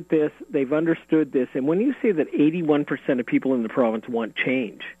looked at this. They've understood this. And when you say that 81% of people in the province want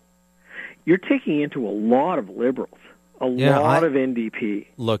change, you're taking into a lot of Liberals. A lot of NDP.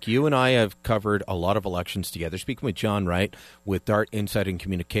 Look, you and I have covered a lot of elections together. Speaking with John Wright with Dart Insight and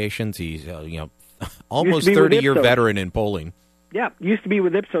Communications, he's almost 30-year veteran in polling. Yeah, used to be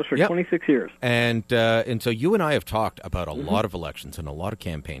with Ipsos for 26 years. And so you and I have talked about a lot of elections and a lot of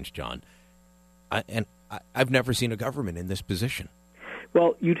campaigns, John. I've never seen a government in this position.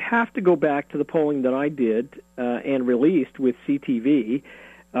 Well, you'd have to go back to the polling that I did and released with CTV.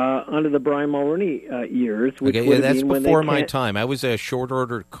 Under the Brian Mulroney years. Which that's before my time. I was a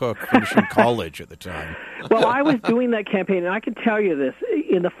short-order cook finishing college at the time. Well, I was doing that campaign, and I can tell you this.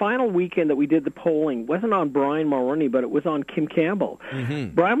 In the final weekend that we did the polling, wasn't on Brian Mulroney, but it was on Kim Campbell.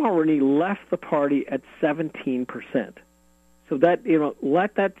 Mm-hmm. Brian Mulroney left the party at 17%. So that,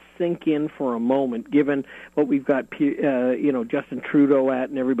 let that sink in for a moment, given what we've got, Justin Trudeau at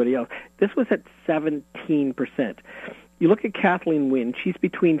and everybody else. This was at 17%. You look at Kathleen Wynne, she's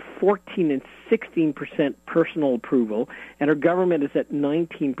between 14 and 16% personal approval, and her government is at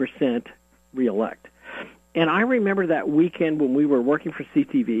 19% re-elect. And I remember that weekend when we were working for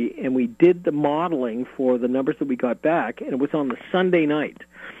CTV, and we did the modeling for the numbers that we got back, and it was on the Sunday night.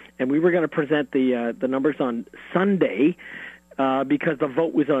 And we were going to present the numbers on Sunday because the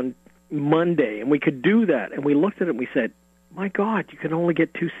vote was on Monday, and we could do that. And we looked at it and we said, my God, you can only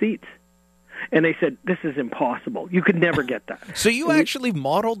get 2 seats. And they said, this is impossible. You could never get that. So you actually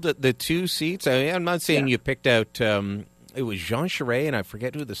modeled the 2 seats? I'm not saying you picked out, it was Jean Charest, and I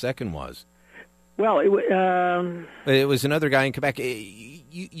forget who the second was. Well, it was another guy in Quebec.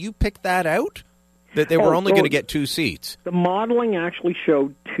 You picked that out? That they were only going to get 2 seats? The modeling actually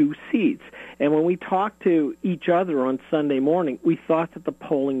showed 2 seats. And when we talked to each other on Sunday morning, we thought that the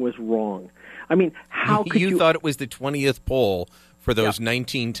polling was wrong. I mean, how could you... You thought it was the 20th poll for those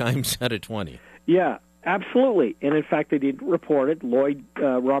 19 times out of 20. Yeah, absolutely. And in fact, they did report it. Lloyd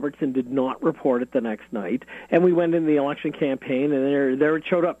Robertson did not report it the next night. And we went in the election campaign, and there it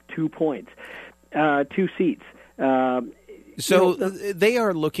showed up 2 points, 2 seats. They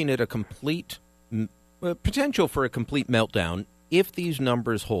are looking at a complete potential for a complete meltdown if these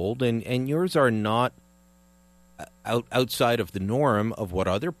numbers hold, and yours are not outside of the norm of what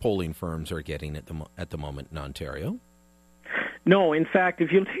other polling firms are getting at the moment in Ontario. No, in fact,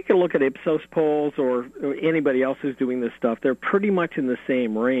 if you take a look at Ipsos polls or anybody else who's doing this stuff, they're pretty much in the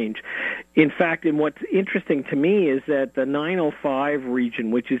same range. In fact, and what's interesting to me is that the 905 region,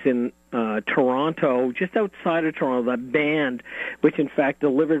 which is in Toronto, just outside of Toronto, that band, which in fact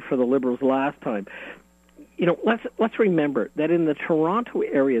delivered for the Liberals last time, let's remember that in the Toronto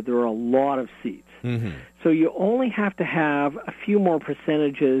area there are a lot of seats. Mm-hmm. So you only have to have a few more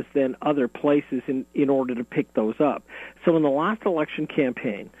percentages than other places in order to pick those up. So in the last election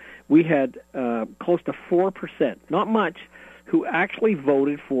campaign, we had close to 4%, not much, who actually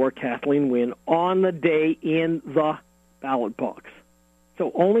voted for Kathleen Wynne on the day in the ballot box.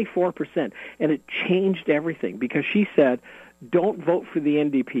 So only 4%. And it changed everything because she said, don't vote for the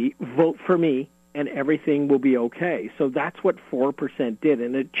NDP, vote for me, and everything will be okay. So that's what 4% did,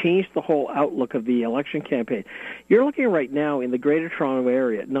 and it changed the whole outlook of the election campaign. You're looking right now in the Greater Toronto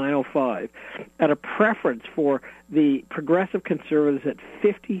Area, 905, at a preference for the Progressive Conservatives at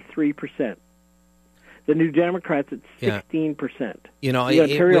 53%. The New Democrats at 16%. You know, the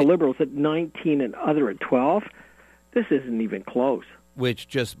Ontario Liberals at 19% and other at 12%. This isn't even close. Which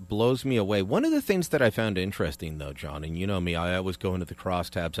just blows me away. One of the things that I found interesting, though, John, and you know me, I always go into the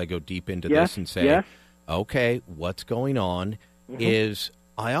crosstabs. I go deep into this and say, okay, what's going on is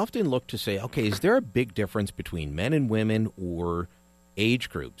I often look to say, okay, is there a big difference between men and women or age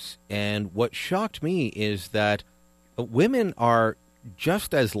groups? And what shocked me is that women are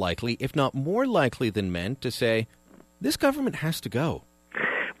just as likely, if not more likely than men, to say, this government has to go.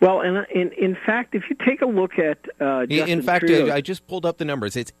 Well, and in fact, if you take a look at in fact, Trudeau, I just pulled up the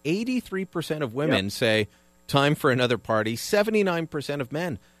numbers. It's 83% of women say time for another party, 79% of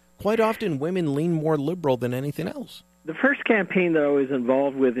men. Quite often, women lean more liberal than anything else. The first campaign that I was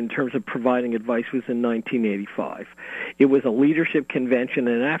involved with in terms of providing advice was in 1985. It was a leadership convention,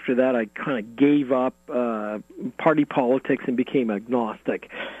 and after that I kind of gave up party politics and became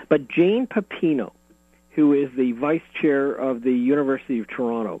agnostic. But Jane Pepino, who is the vice chair of the University of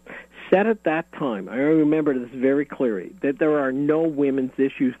Toronto, said at that time, I remember this very clearly, that there are no women's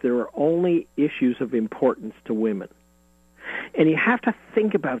issues. There are only issues of importance to women. And you have to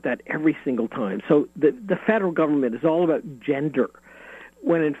think about that every single time. So the federal government is all about gender,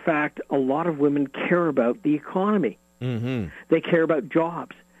 when in fact a lot of women care about the economy. Mm-hmm. They care about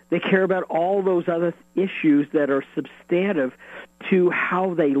jobs. They care about all those other issues that are substantive to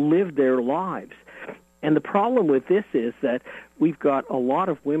how they live their lives. And the problem with this is that we've got a lot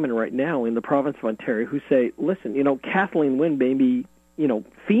of women right now in the province of Ontario who say, listen, Kathleen Wynne may be,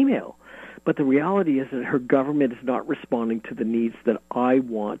 female, but the reality is that her government is not responding to the needs that I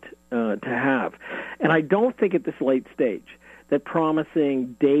want to have. And I don't think at this late stage that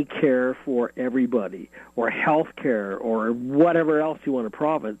promising daycare for everybody or health care or whatever else you want to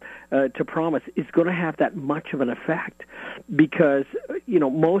promise is going to have that much of an effect because,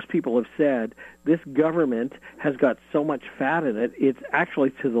 most people have said this government has got so much fat in it, it's actually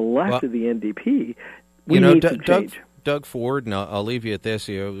to the left of the NDP. We need some change. Doug Ford, and I'll leave you at this,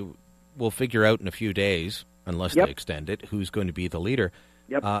 we'll figure out in a few days, unless they extend it, who's going to be the leader.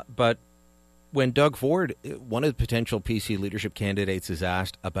 But when Doug Ford, one of the potential PC leadership candidates, is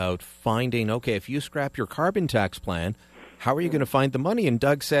asked about finding, okay, if you scrap your carbon tax plan, how are you going to find the money? And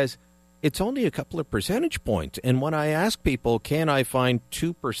Doug says, it's only a couple of percentage points. And when I ask people, can I find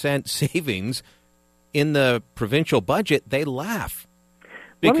 2% savings in the provincial budget, they laugh.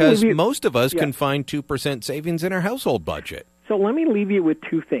 Because most of us can find 2% savings in our household budget. So let me leave you with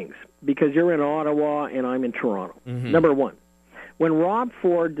two things, because you're in Ottawa and I'm in Toronto. Mm-hmm. Number one, when Rob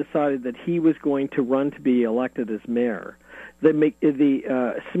Ford decided that he was going to run to be elected as mayor, the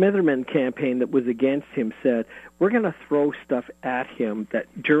Smitherman campaign that was against him said, we're going to throw stuff at him that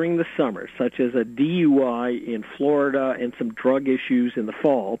during the summer, such as a DUI in Florida and some drug issues in the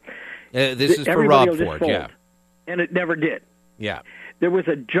fall. This is for Rob Ford, yeah. And it never did. Yeah. There was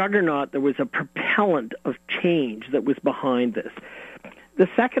a juggernaut, there was a propellant of change that was behind this. The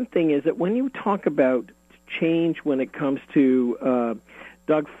second thing is that when you talk about change when it comes to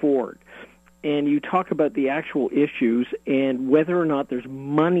Doug Ford, and you talk about the actual issues and whether or not there's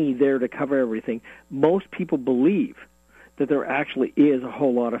money there to cover everything, most people believe that there actually is a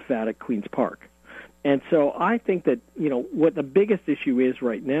whole lot of fat at Queen's Park. And so I think that, what the biggest issue is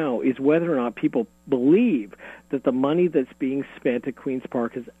right now is whether or not people believe that the money that's being spent at Queen's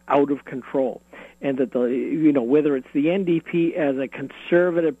Park is out of control. And that, whether it's the NDP as a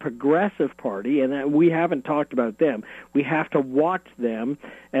conservative progressive party, and we haven't talked about them, we have to watch them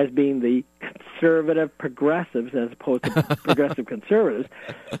as being the conservative progressives as opposed to progressive conservatives.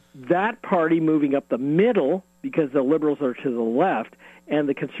 That party moving up the middle, because the Liberals are to the left, and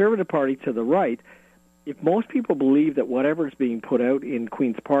the Conservative Party to the right. If most people believe that whatever is being put out in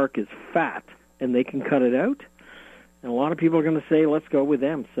Queen's Park is fat and they can cut it out, and a lot of people are going to say, let's go with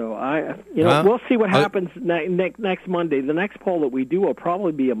them. So, we'll see what happens next Monday. The next poll that we do will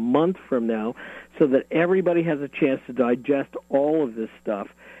probably be a month from now so that everybody has a chance to digest all of this stuff,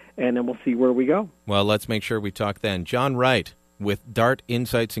 and then we'll see where we go. Well, let's make sure we talk then. John Wright, with DART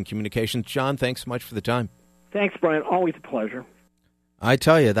Insights and Communications. John, thanks so much for the time. Thanks, Brian. Always a pleasure. I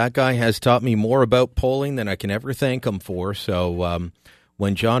tell you, that guy has taught me more about polling than I can ever thank him for. So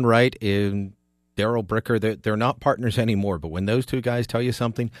when John Wright and Daryl Bricker, they're not partners anymore, but when those two guys tell you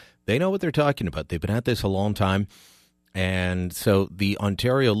something, they know what they're talking about. They've been at this a long time. And so the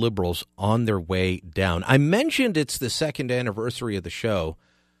Ontario Liberals on their way down. I mentioned it's the second anniversary of the show.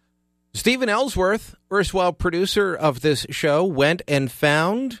 Stephen Ellsworth, erstwhile producer of this show, went and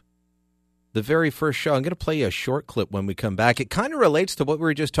found the very first show. I'm going to play you a short clip when we come back. It kind of relates to what we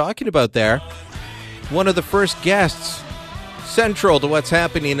were just talking about there. One of the first guests central to what's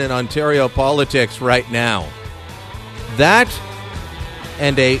happening in Ontario politics right now. That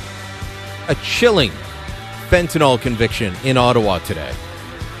and a chilling fentanyl conviction in Ottawa today.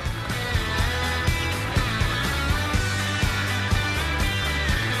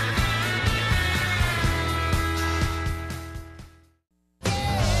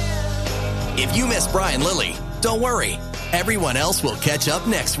 If you miss Brian Lilly, don't worry. Everyone else will catch up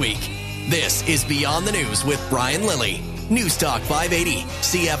next week. This is Beyond the News with Brian Lilly. News Talk 580,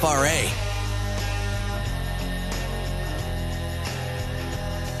 CFRA.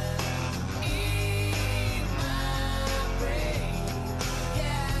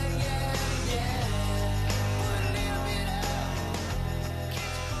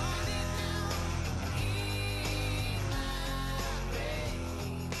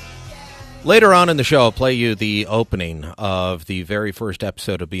 Later on in the show, I'll play you the opening of the very first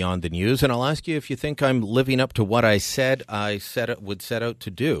episode of Beyond the News, and I'll ask you if you think I'm living up to what I said would set out to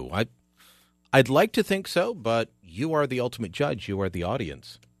do. I'd like to think so, but you are the ultimate judge. You are the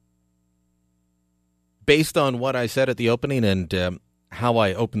audience. Based on what I said at the opening and how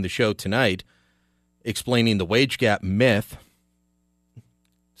I opened the show tonight, explaining the wage gap myth,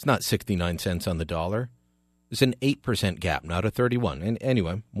 it's not 69 cents on the dollar. It's an 8% gap, not a 31. And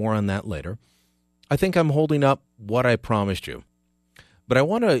anyway, more on that later. I think I'm holding up what I promised you. But I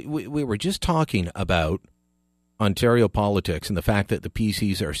want to, we were just talking about Ontario politics and the fact that the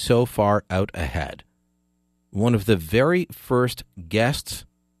PCs are so far out ahead. One of the very first guests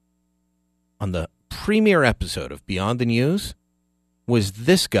on the premiere episode of Beyond the News was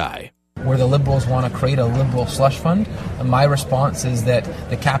this guy. Where the Liberals want to create a Liberal slush fund, my response is that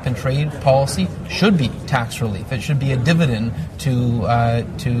the cap-and-trade policy should be tax relief. It should be a dividend to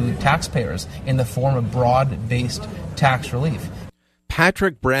taxpayers in the form of broad-based tax relief.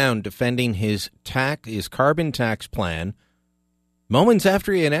 Patrick Brown defending his carbon tax plan moments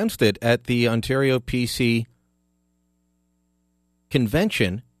after he announced it at the Ontario PC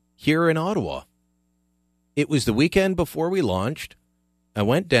convention here in Ottawa. It was the weekend before we launched. I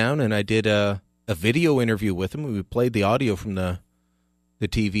went down and I did a video interview with him. We played the audio from the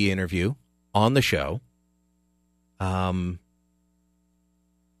TV interview on the show. I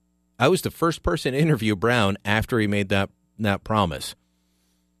was the first person to interview Brown after he made that promise.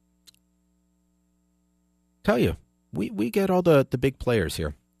 Tell you, we get all the big players here.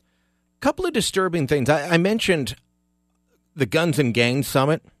 A couple of disturbing things. I mentioned the Guns and Gangs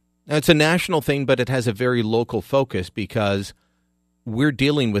Summit. Now, it's a national thing, but it has a very local focus because we're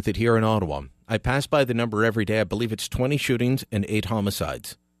dealing with it here in Ottawa. I pass by the number every day. I believe it's 20 shootings and 8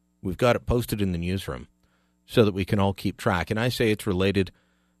 homicides. We've got it posted in the newsroom so that we can all keep track. And I say it's related,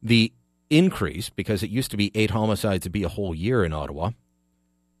 the increase, because it used to be 8 homicides to be a whole year in Ottawa.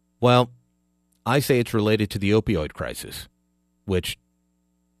 Well, I say it's related to the opioid crisis, which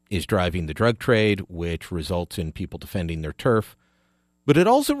is driving the drug trade, which results in people defending their turf. But it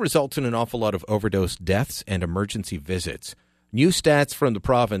also results in an awful lot of overdose deaths and emergency visits. New stats from the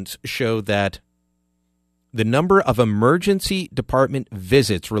province show that the number of emergency department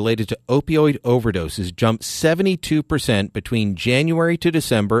visits related to opioid overdoses jumped 72% between January to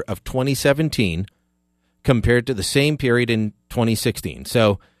December of 2017 compared to the same period in 2016.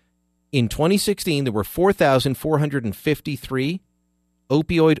 So in 2016, there were 4,453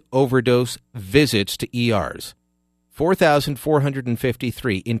 opioid overdose visits to ERs.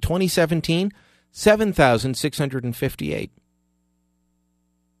 4,453. In 2017, 7,658.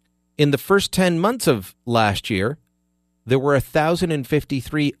 In the first 10 months of last year, there were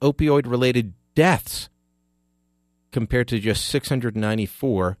 1,053 opioid-related deaths compared to just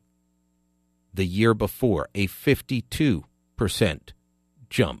 694 the year before, a 52%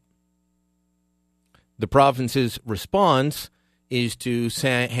 jump. The province's response is to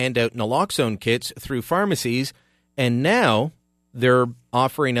hand out naloxone kits through pharmacies, and now they're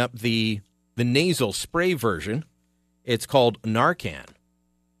offering up the nasal spray version. It's called Narcan.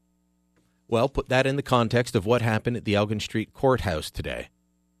 Well, put that in the context of what happened at the Elgin Street Courthouse today,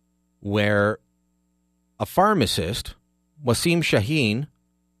 where a pharmacist Wasim Shaheen,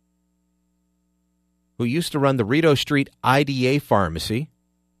 who used to run the Rideau Street IDA Pharmacy.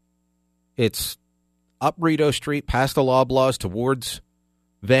 It's up Rideau Street, past the Loblaws, towards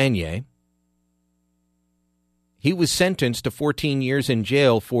Vanier. He was sentenced to 14 years in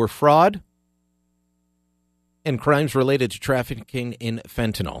jail for fraud and crimes related to trafficking in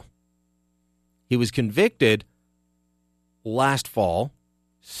fentanyl. He was convicted last fall,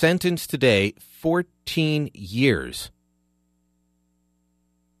 sentenced today, 14 years.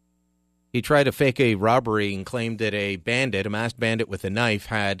 He tried to fake a robbery and claimed that a masked bandit with a knife,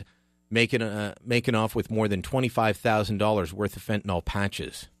 had making off with more than $25,000 worth of fentanyl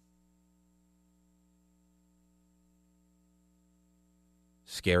patches.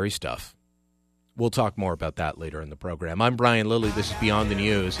 Scary stuff. We'll talk more about that later in the program. I'm Brian Lilly. This is Beyond the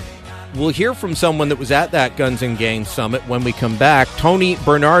News. We'll hear from someone that was at that Guns and Gangs Summit when we come back. Tony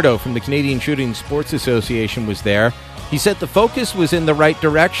Bernardo from the Canadian Shooting Sports Association was there. He said the focus was in the right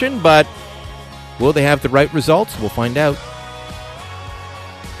direction, but will they have the right results? We'll find out.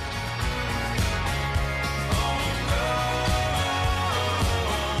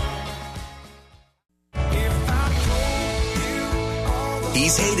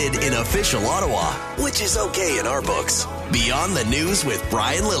 He's hated in official Ottawa, which is okay in our books. Beyond the News with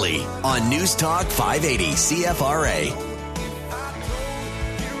Brian Lilly on News Talk 580 CFRA.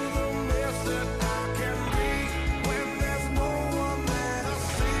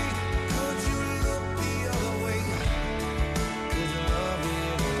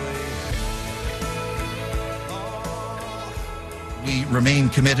 We remain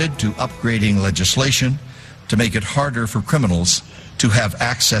committed to upgrading legislation to make it harder for criminals to have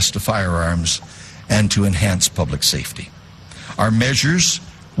access to firearms and to enhance public safety. Our measures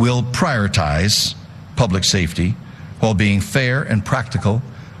will prioritize public safety while being fair and practical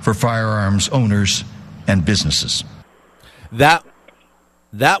for firearms owners and businesses. That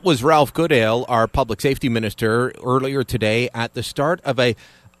was Ralph Goodale, our public safety minister, earlier today at the start of a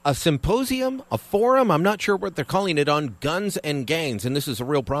symposium, a forum, I'm not sure what they're calling it, on guns and gangs. And this is a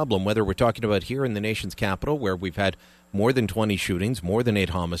real problem, whether we're talking about here in the nation's capital, where we've had more than 20 shootings, more than 8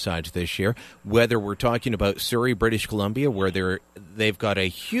 homicides this year, whether we're talking about Surrey, British Columbia, where they've got a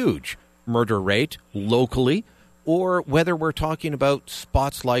huge murder rate locally, or whether we're talking about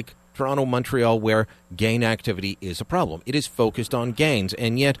spots like Toronto, Montreal, where gang activity is a problem. It is focused on gangs,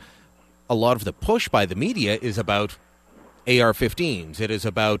 and yet a lot of the push by the media is about AR-15s. It is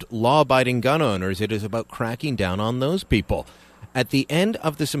about law-abiding gun owners. It is about cracking down on those people. At the end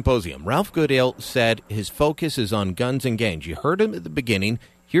of the symposium, Ralph Goodale said his focus is on guns and gangs. You heard him at the beginning.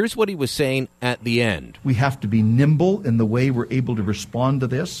 Here's what he was saying at the end. We have to be nimble in the way we're able to respond to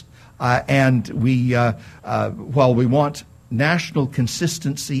this. And while we want national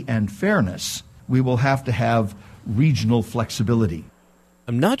consistency and fairness, we will have to have regional flexibility.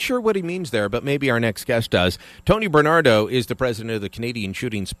 I'm not sure what he means there, but maybe our next guest does. Tony Bernardo is the president of the Canadian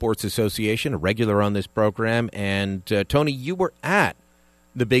Shooting Sports Association, a regular on this program. And Tony, you were at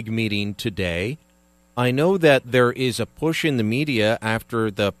the big meeting today. I know that there is a push in the media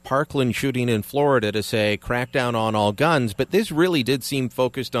after the Parkland shooting in Florida to say crack down on all guns, but this really did seem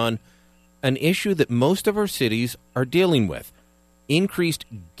focused on an issue that most of our cities are dealing with: increased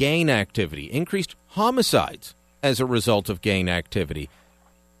gang activity, increased homicides as a result of gang activity.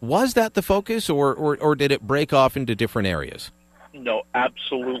 Was that the focus, or did it break off into different areas? No,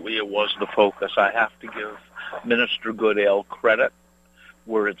 absolutely it was the focus. I have to give Minister Goodale credit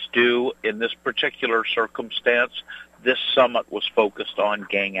where it's due. In this particular circumstance, this summit was focused on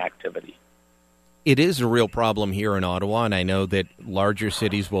gang activity. It is a real problem here in Ottawa, and I know that larger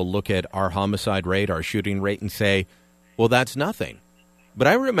cities will look at our homicide rate, our shooting rate, and say, well, that's nothing. But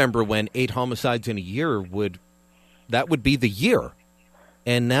I remember when 8 homicides in a year would be the year.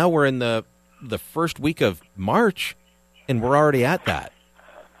 And now we're in the first week of March, and we're already at that.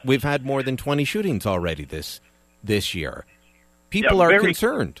 We've had more than 20 shootings already this year. People are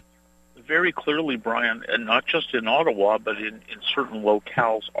concerned. Very clearly, Brian, and not just in Ottawa, but in certain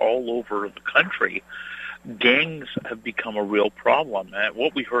locales all over the country, gangs have become a real problem. And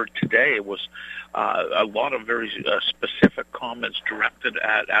what we heard today was a lot of very specific comments directed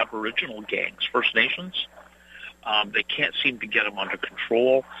at Aboriginal gangs, First Nations. They can't seem to get them under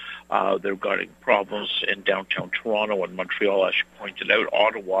control. They're getting problems in downtown Toronto and Montreal, as you pointed out.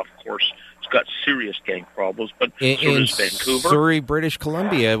 Ottawa, of course, has got serious gang problems, but so does Vancouver. Surrey, British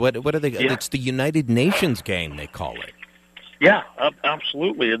Columbia, what are they? Yeah. It's the United Nations gang, they call it. Yeah,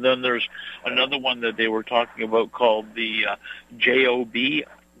 absolutely. And then there's another one that they were talking about called the JOB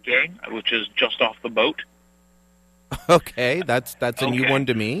gang, which is just off the boat. Okay, that's a new one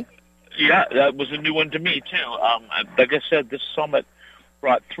to me. Yeah, that was a new one to me, too. Like I said, this summit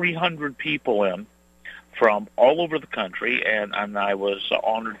brought 300 people in from all over the country, and I was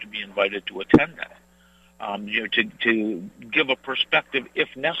honored to be invited to attend that. To give a perspective,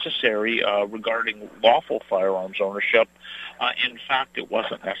 if necessary, regarding lawful firearms ownership. In fact, it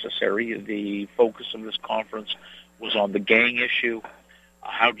wasn't necessary. The focus of this conference was on the gang issue,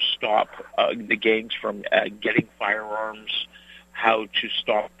 how to stop the gangs from getting firearms, how to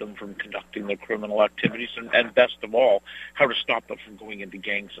stop them from conducting their criminal activities, and best of all, how to stop them from going into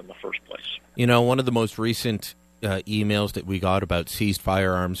gangs in the first place. You know, one of the most recent emails that we got about seized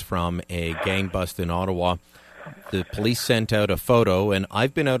firearms from a gang bust in Ottawa, the police sent out a photo, and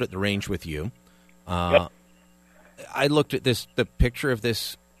I've been out at the range with you. Yep. I looked at the picture of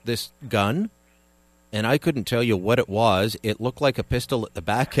this gun, and I couldn't tell you what it was. It looked like a pistol at the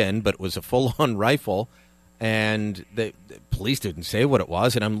back end, but it was a full-on rifle, and the police didn't say what it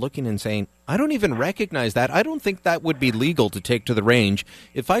was, and I'm looking and saying, I don't even recognize that. I don't think that would be legal to take to the range.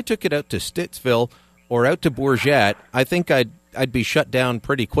 If I took it out to Stittsville or out to Bourget, I think I'd be shut down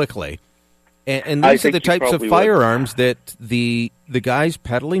pretty quickly. And these are the types of firearms that the guys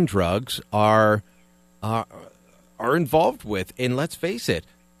peddling drugs are involved with. And let's face it,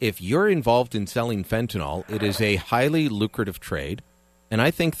 if you're involved in selling fentanyl, it is a highly lucrative trade. And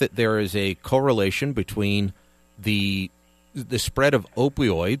I think that there is a correlation between the spread of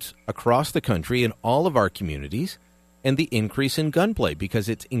opioids across the country in all of our communities and the increase in gunplay, because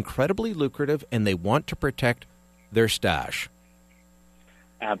it's incredibly lucrative and they want to protect their stash.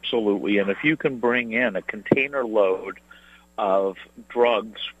 Absolutely. And if you can bring in a container load of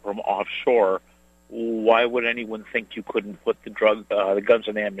drugs from offshore, why would anyone think you couldn't put the guns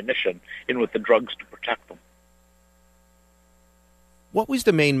and ammunition in with the drugs to protect them? What was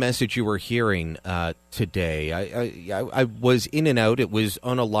the main message you were hearing today? I was in and out. It was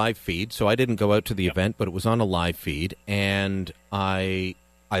on a live feed, so I didn't go out to the event, but it was on a live feed, and I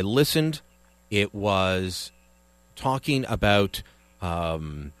listened. It was talking about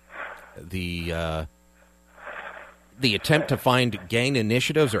the attempt to find gang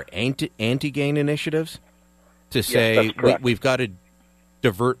initiatives or anti-gang initiatives to say we've got to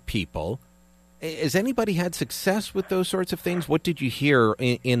divert people. Has anybody had success with those sorts of things? What did you hear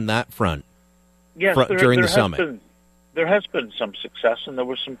in that front during the summit? There has been some success, and there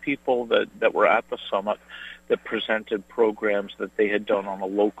were some people that were at the summit that presented programs that they had done on a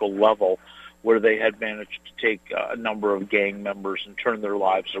local level where they had managed to take a number of gang members and turn their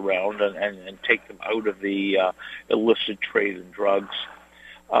lives around and take them out of the illicit trade in drugs.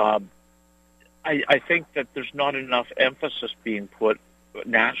 I think that there's not enough emphasis being put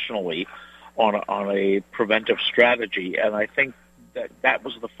nationally on a preventive strategy, and I think that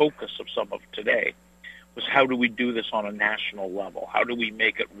was the focus of some of today, was how do we do this on a national level? How do we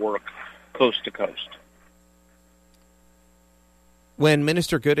make it work coast to coast? When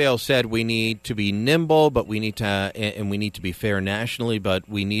Minister Goodale said we need to be nimble, but we need to be fair nationally, but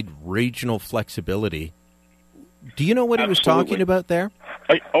we need regional flexibility, do you know what he was talking about there?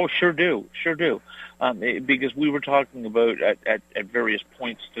 Sure do. Because we were talking about at various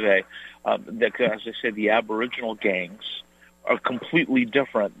points today that, as I said, the Aboriginal gangs are completely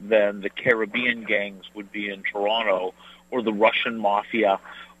different than the Caribbean gangs would be in Toronto, or the Russian mafia,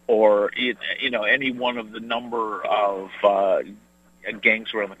 or any one of the number of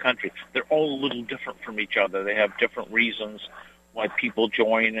gangs around the country. They're all a little different from each other. They have different reasons why people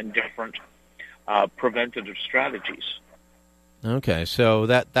join and different preventative strategies. Okay, so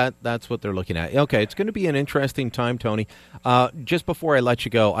that's what they're looking at. Okay, it's going to be an interesting time, Tony. Just before I let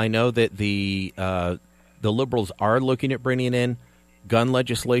you go, I know that the Liberals are looking at bringing in gun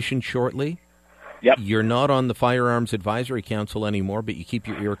legislation shortly. Yep. You're not on the Firearms Advisory Council anymore, but you keep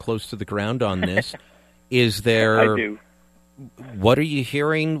your ear close to the ground on this. Is there? I do. What are you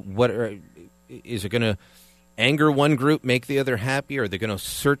hearing? Is it going to anger one group, make the other happy? Or are they going to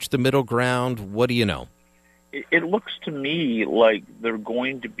search the middle ground? What do you know? It looks to me like they're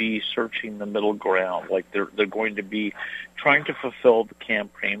going to be searching the middle ground, like they're going to be trying to fulfill the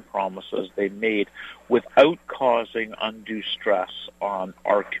campaign promises they made without causing undue stress on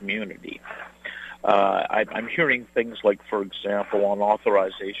our community. I'm hearing things like, for example, on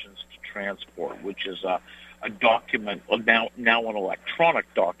authorizations to transport, which is a document, now an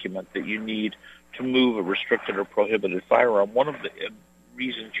electronic document that you need to move a restricted or prohibited firearm. One of the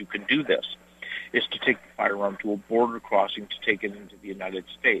reasons you can do this is to take the firearm to a border crossing to take it into the United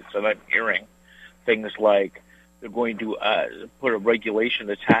States. And I'm hearing things like they're going to put a regulation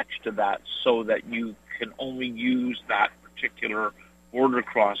attached to that so that you can only use that particular border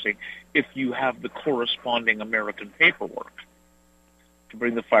crossing if you have the corresponding American paperwork. to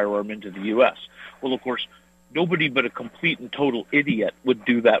bring the firearm into the U.S. Well, of course, nobody but a complete and total idiot would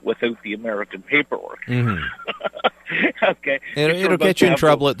do that without the American paperwork. Mm-hmm. Okay, It'll get you in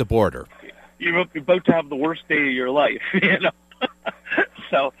trouble at the border. You're about to have the worst day of your life, you know.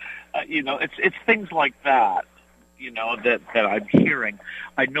 So, you know, it's things like that, you know, that I'm hearing.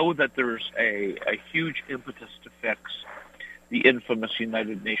 I know that there's a huge impetus to fix the infamous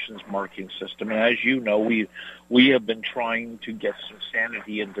United Nations marking system. And as you know, we have been trying to get some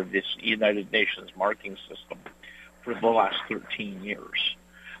sanity into this United Nations marking system for the last 13 years.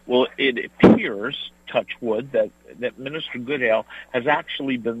 Well, it appears, touch wood, that Minister Goodale has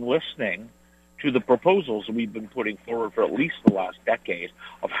actually been listening to the proposals we've been putting forward for at least the last decade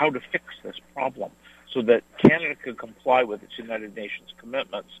of how to fix this problem so that Canada can comply with its United Nations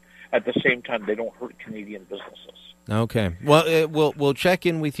commitments at the same time they don't hurt Canadian businesses. Okay. Well, we'll check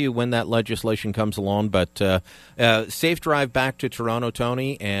in with you when that legislation comes along, but safe drive back to Toronto,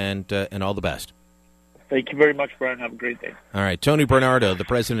 Tony, and all the best. Thank you very much, Brian. Have a great day. All right. Tony Bernardo, the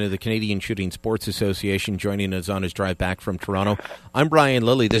president of the Canadian Shooting Sports Association, joining us on his drive back from Toronto. I'm Brian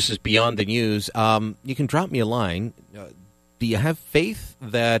Lilly. This is Beyond the News. You can drop me a line. Do you have faith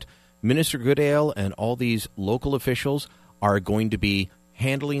that Minister Goodale and all these local officials are going to be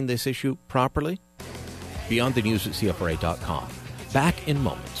handling this issue properly? Beyond the News at CFRA.com. Back in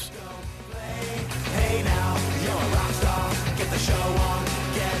moments. Hey now, you're a rock star. Get the show on.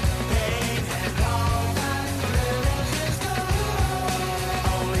 Get paid and call.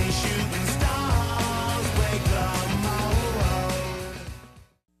 Only shooting stars break tomorrow.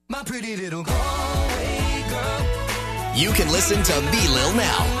 My pretty little Galway girl. You can listen to B-Lil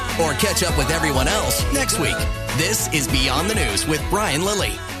now or catch up with everyone else next week. This is Beyond the News with Brian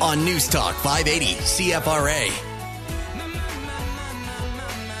Lilly on News Talk 580 CFRA.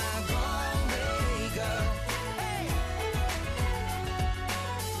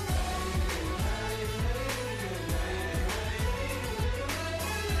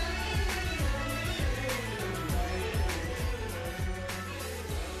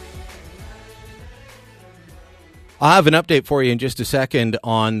 I'll have an update for you in just a second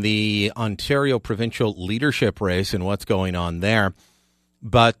on the Ontario provincial leadership race and what's going on there.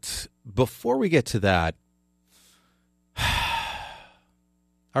 But before we get to that,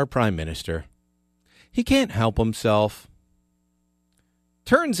 our Prime Minister, he can't help himself.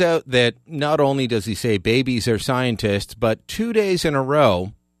 Turns out that not only does he say babies are scientists, but 2 days in a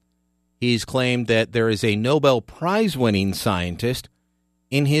row, he's claimed that there is a Nobel Prize-winning scientist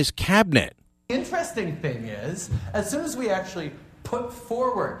in his cabinet. The interesting thing is, as soon as we actually put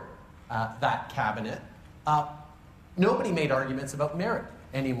forward that cabinet, nobody made arguments about merit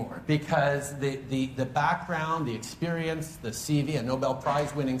anymore because the background, the experience, the CV, a Nobel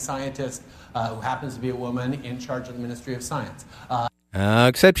Prize-winning scientist who happens to be a woman in charge of the Ministry of Science.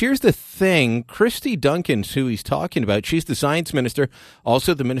 Except here's the thing, Christy Duncan's who he's talking about. She's the science minister,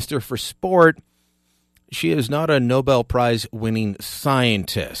 also the minister for sport. She is not a Nobel Prize-winning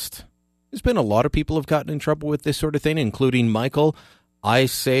scientist. There's been a lot of people who have gotten in trouble with this sort of thing, including Michael. I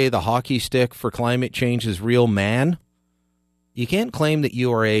say the hockey stick for climate change is real man. You can't claim that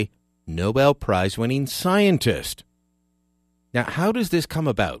you are a Nobel Prize-winning scientist. Now, how does this come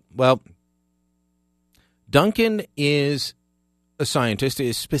about? Well, Duncan is a scientist.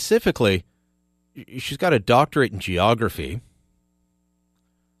 Is specifically, she's got a doctorate in geography.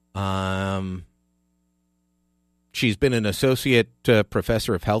 She's been an associate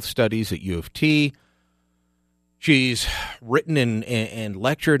professor of health studies at U of T. She's written and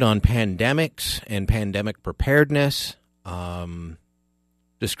lectured on pandemics and pandemic preparedness.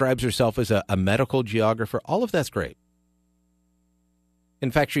 Describes herself as a medical geographer. All of that's great. In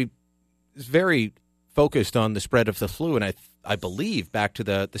fact, she is very focused on the spread of the flu, and I believe back to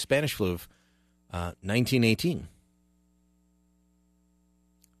the Spanish flu of 1918.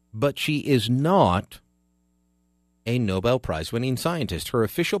 But she is not a Nobel Prize-winning scientist. Her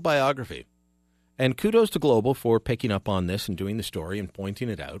official biography, and kudos to Global for picking up on this and doing the story and pointing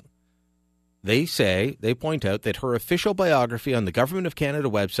it out. They point out that her official biography on the Government of Canada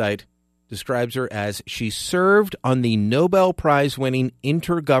website describes her as she served on the Nobel Prize-winning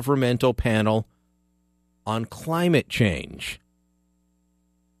Intergovernmental Panel on Climate Change.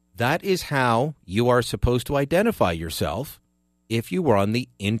 That is how you are supposed to identify yourself if you were on the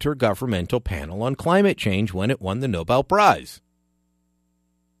Intergovernmental Panel on Climate Change when it won the Nobel Prize.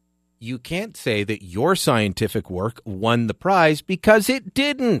 You can't say that your scientific work won the prize because it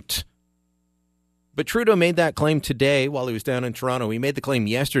didn't. But Trudeau made that claim today while he was down in Toronto. He made the claim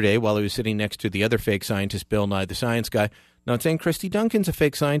yesterday while he was sitting next to the other fake scientist, Bill Nye, the science guy. Not saying Christy Duncan's a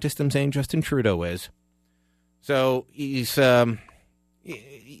fake scientist. I'm saying Justin Trudeau is. So he's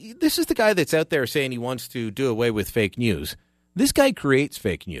This is the guy that's out there saying he wants to do away with fake news. This guy creates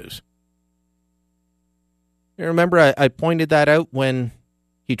fake news. You remember I pointed that out when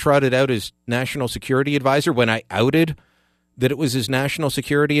he trotted out his national security advisor, when I outed that it was his national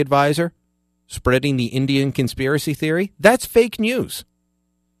security advisor spreading the Indian conspiracy theory? That's fake news.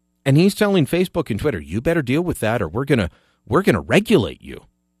 And he's telling Facebook and Twitter, you better deal with that or we're gonna regulate you.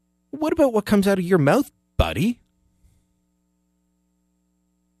 What about what comes out of your mouth, buddy?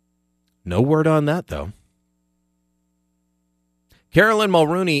 No word on that, though. Carolyn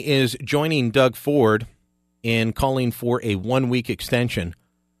Mulrooney is joining Doug Ford in calling for a 1-week extension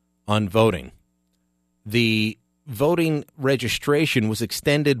on voting. The voting registration was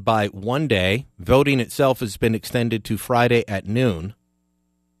extended by 1 day. Voting itself has been extended to Friday at noon.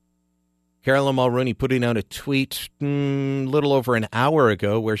 Carolyn Mulrooney putting out a tweet a little over an hour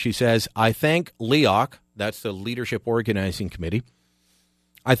ago where she says, I thank LEOC, that's the Leadership Organizing Committee,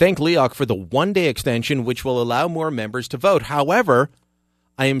 I thank LEOC for the 1-day extension, which will allow more members to vote. However,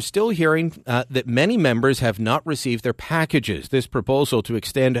 I am still hearing that many members have not received their packages. This proposal to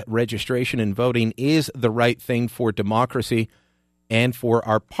extend registration and voting is the right thing for democracy and for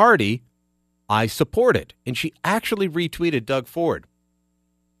our party. I support it. And she actually retweeted Doug Ford.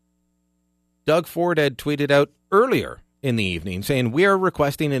 Doug Ford had tweeted out earlier in the evening saying, we are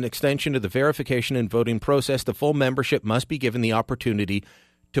requesting an extension to the verification and voting process. The full membership must be given the opportunity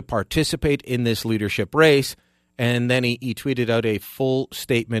to participate in this leadership race. And then he tweeted out a full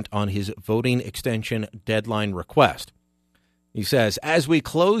statement on his voting extension deadline request. He says, as we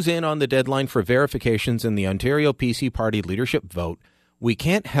close in on the deadline for verifications in the Ontario PC Party leadership vote, we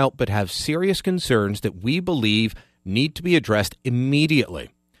can't help but have serious concerns that we believe need to be addressed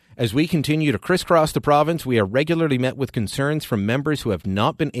immediately. As we continue to crisscross the province, we are regularly met with concerns from members who have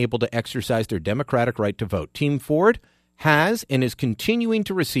not been able to exercise their democratic right to vote. Team Ford has and is continuing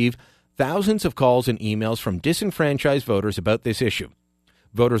to receive thousands of calls and emails from disenfranchised voters about this issue.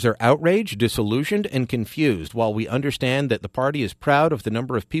 Voters are outraged, disillusioned, and confused. While we understand that the party is proud of the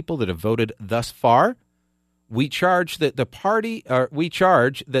number of people that have voted thus far, we charge that the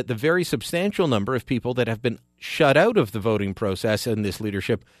very substantial number of people that have been shut out of the voting process in this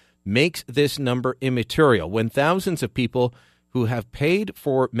leadership makes this number immaterial. When thousands of people who have paid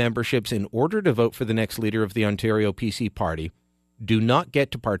for memberships in order to vote for the next leader of the Ontario PC Party do not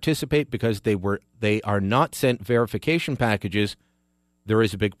get to participate because they are not sent verification packages, there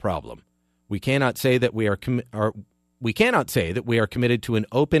is a big problem. We cannot say that we are committed to an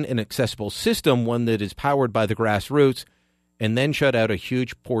open and accessible system, one that is powered by the grassroots, and then shut out a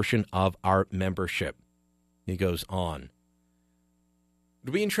huge portion of our membership. He goes on.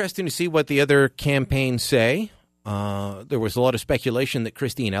 It'll be interesting to see what the other campaigns say. There was a lot of speculation that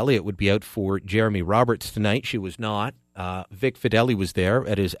Christine Elliott would be out for Jeremy Roberts tonight. She was not. Vic Fideli was there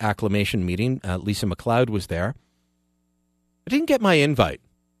at his acclamation meeting. Lisa McLeod was there. I didn't get my invite.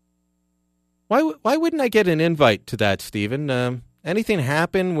 Why wouldn't I get an invite to that, Stephen? Anything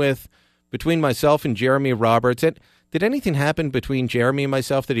happen between myself and Jeremy Roberts? Did anything happen between Jeremy and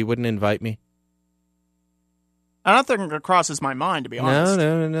myself that he wouldn't invite me? I don't think it crosses my mind, to be honest.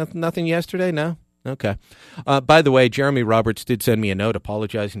 No, nothing yesterday? No? Okay. By the way, Jeremy Roberts did send me a note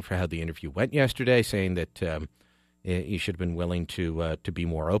apologizing for how the interview went yesterday, saying that he should have been willing to be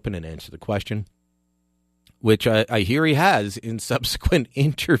more open and answer the question, which I hear he has in subsequent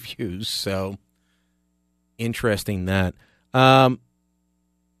interviews. So, interesting that.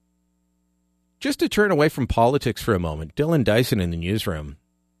 Just to turn away from politics for a moment, Dylan Dyson in the newsroom.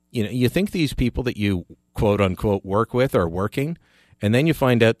 You know, you think these people that you quote unquote work with are working, and then you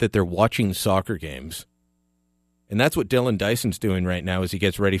find out that they're watching soccer games. And that's what Dylan Dyson's doing right now as he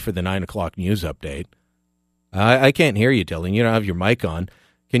gets ready for the 9 o'clock news update. I can't hear you, Dylan. You don't have your mic on.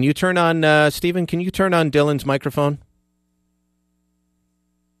 Can you turn on, Stephen, can you turn on Dylan's microphone?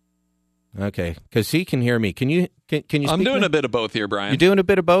 Okay, because he can hear me. Can you speak? I'm doing a bit of both here, Brian. You're doing a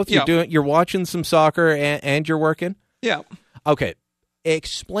bit of both? Yeah. You're watching some soccer and you're working? Yeah. Okay.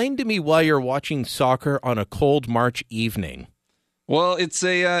 Explain to me why you're watching soccer on a cold March evening. Well, it's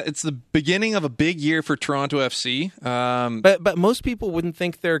the beginning of a big year for Toronto FC. But most people wouldn't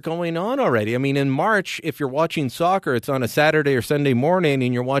think they're going on already. I mean, in March, if you're watching soccer, it's on a Saturday or Sunday morning,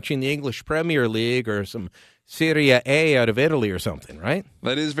 and you're watching the English Premier League or some Serie A out of Italy or something, right?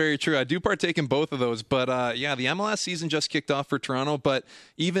 That is very true. I do partake in both of those. But the MLS season just kicked off for Toronto. But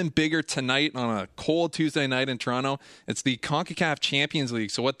even bigger tonight on a cold Tuesday night in Toronto, it's the CONCACAF Champions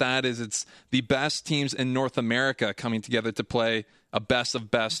League. So what that is, it's the best teams in North America coming together to play a best of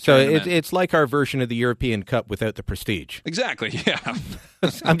best tournament. So it's like our version of the European Cup without the prestige. Exactly, yeah.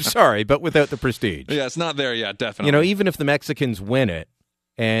 I'm sorry, but without the prestige. Yeah, it's not there yet, definitely. You know, even if the Mexicans win it,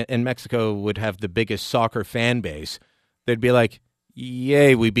 and Mexico would have the biggest soccer fan base, they'd be like,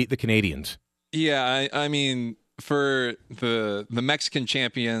 yay, we beat the Canadians. Yeah, I mean, for the Mexican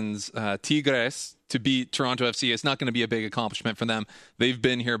champions, Tigres, to beat Toronto FC, it's not going to be a big accomplishment for them. They've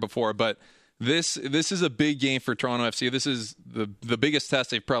been here before, but this is a big game for Toronto FC. This is the biggest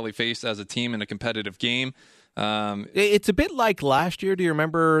test they've probably faced as a team in a competitive game. It's a bit like last year. Do you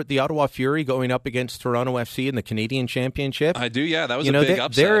remember the Ottawa Fury going up against Toronto FC in the Canadian Championship? I do, yeah. That was a big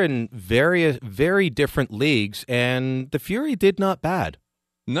upset. They're in very different leagues, and the Fury did not bad.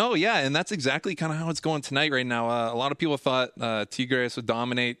 No, yeah, and that's exactly kind of how it's going tonight right now. A lot of people thought Tigres would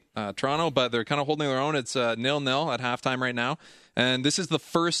dominate Toronto, but they're kind of holding their own. It's 0-0 at halftime right now, and this is the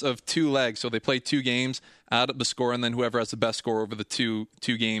first of two legs. So they play two games, add up the score, and then whoever has the best score over the two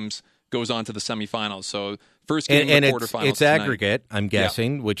games goes on to the semifinals. So first game of the quarterfinals. It's aggregate, I'm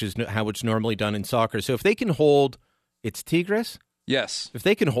guessing, which is how it's normally done in soccer. So if they can hold, it's Tigres? Yes. If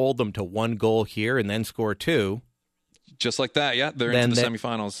they can hold them to one goal here and then score two. Just like that, yeah. They're into the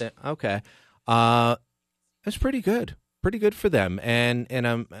semifinals. Okay. That's pretty good. Pretty good for them. And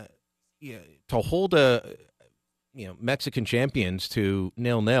to hold Mexican champions to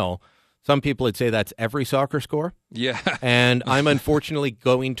 0-0, some people would say that's every soccer score. Yeah. And I'm unfortunately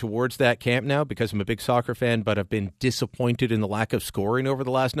going towards that camp now because I'm a big soccer fan, but I've been disappointed in the lack of scoring over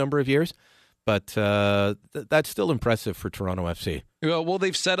the last number of years. But that's still impressive for Toronto FC. Well,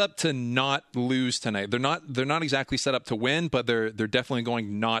 they've set up to not lose tonight. They're not exactly set up to win, but they're definitely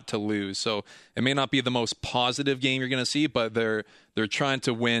going not to lose. So it may not be the most positive game you're going to see, but they're trying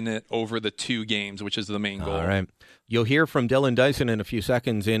to win it over the two games, which is the main goal. All right. You'll hear from Dylan Dyson in a few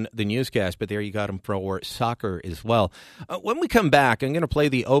seconds in the newscast, but there you got him for soccer as well. When we come back, I'm going to play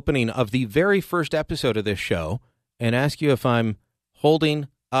the opening of the very first episode of this show and ask you if I'm holding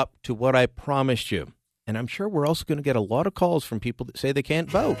up to what I promised you. And I'm sure we're also going to get a lot of calls from people that say they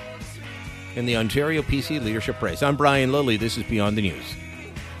can't vote in the Ontario PC leadership race. I'm Brian Lilley. This is Beyond the News.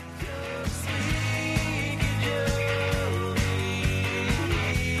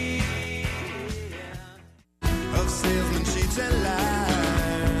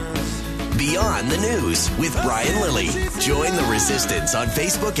 Beyond the News with Brian Lilley. Join the resistance on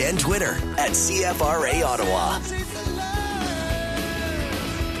Facebook and Twitter at CFRA Ottawa.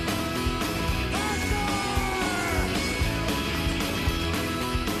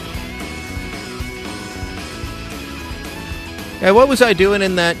 Hey, what was I doing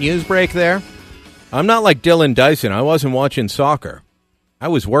in that news break there? I'm not like Dylan Dyson. I wasn't watching soccer. I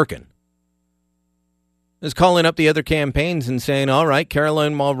was working. I was calling up the other campaigns and saying, all right,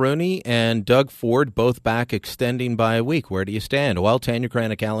 Caroline Mulroney and Doug Ford both back extending by a week. Where do you stand? Well, Tanya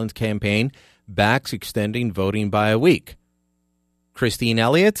Kranick-Allen's campaign backs extending voting by a week. Christine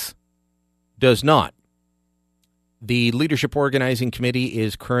Elliott's does not. The Leadership Organizing Committee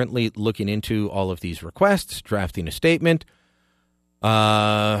is currently looking into all of these requests, drafting a statement,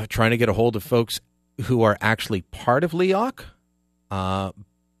 trying to get a hold of folks who are actually part of LEOC.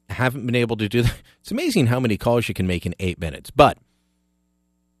 Haven't been able to do that. It's amazing how many calls you can make in 8 minutes. But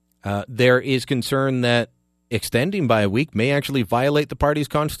there is concern that extending by a week may actually violate the party's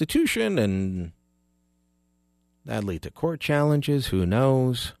constitution, and that lead to court challenges. Who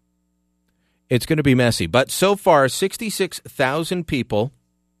knows? It's going to be messy. But so far, 66,000 people,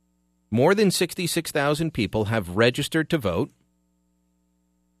 more than 66,000 people have registered to vote.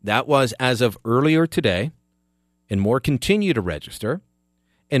 That was as of earlier today, and more continue to register.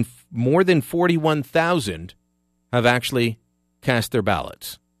 And more than 41,000 have actually cast their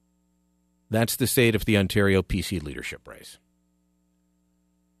ballots. That's the state of the Ontario PC leadership race.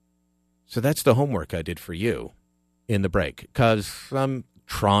 So that's the homework I did for you in the break, because I'm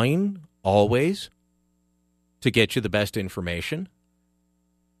trying always to get you the best information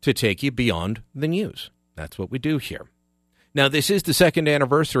to take you beyond the news. That's what we do here. Now, this is the second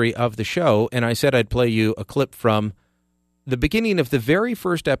anniversary of the show, and I said I'd play you a clip from the beginning of the very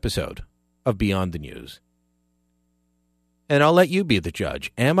first episode of Beyond the News. And I'll let you be the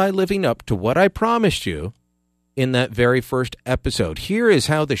judge. Am I living up to what I promised you in that very first episode? Here is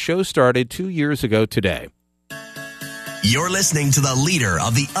how the show started 2 years ago today. You're listening to the leader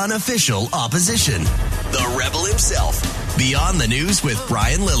of the unofficial opposition, the rebel himself. Beyond the News with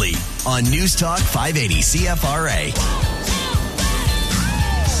Brian Lilly on News Talk 580 CFRA.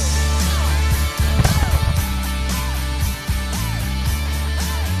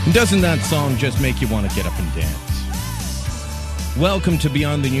 Doesn't that song just make you want to get up and dance? Welcome to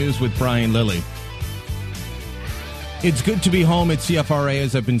Beyond the News with Brian Lilly. It's good to be home at CFRA,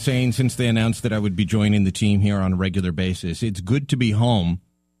 as I've been saying since they announced that I would be joining the team here on a regular basis. It's good to be home.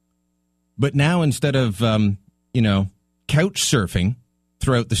 But now instead of, couch surfing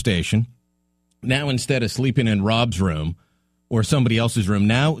throughout the station, now instead of sleeping in Rob's room or somebody else's room,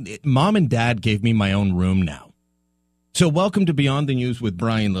 now Mom and Dad gave me my own room now. So welcome to Beyond the News with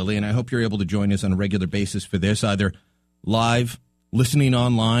Brian Lilly, and I hope you're able to join us on a regular basis for this, either live, listening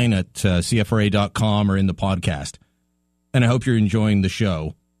online at CFRA.com or in the podcast. And I hope you're enjoying the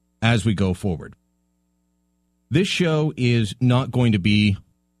show as we go forward. This show is not going to be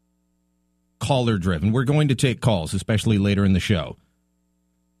caller-driven. We're going to take calls, especially later in the show.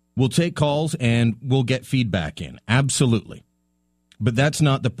 We'll take calls and we'll get feedback in. Absolutely. But that's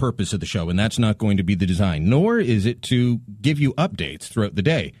not the purpose of the show, and that's not going to be the design. Nor is it to give you updates throughout the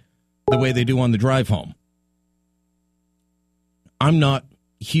day, the way they do on the drive home. I'm not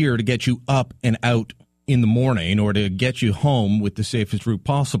here to get you up and out in the morning or to get you home with the safest route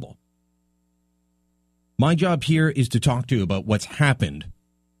possible. My job here is to talk to you about what's happened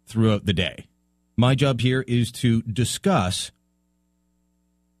throughout the day. My job here is to discuss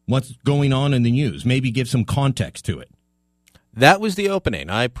what's going on in the news, maybe give some context to it. That was the opening.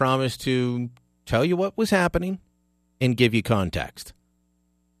 I promised to tell you what was happening and give you context.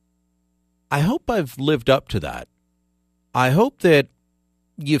 I hope I've lived up to that. I hope that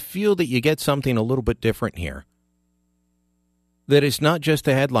you feel that you get something a little bit different here. That it's not just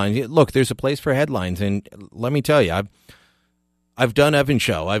the headlines. Look, there's a place for headlines, and let me tell you, I've done Evan's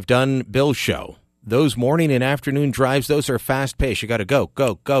show. I've done Bill's show. Those morning and afternoon drives, those are fast-paced. You got to go,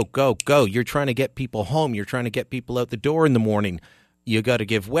 go, go, go, go. You're trying to get people home. You're trying to get people out the door in the morning. You got to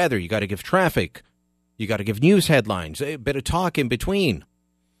give weather. You got to give traffic. You got to give news headlines, a bit of talk in between.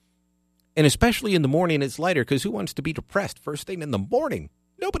 And especially in the morning, it's lighter, because who wants to be depressed first thing in the morning?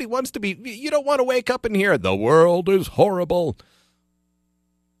 Nobody wants to be. You don't want to wake up and hear, the world is horrible.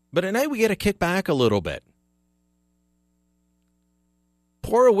 But at night, we get to kick back a little bit.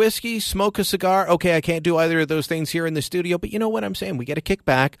 Pour a whiskey, smoke a cigar. Okay, I can't do either of those things here in the studio, but you know what I'm saying? We get to kick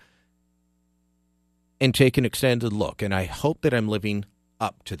back and take an extended look, and I hope that I'm living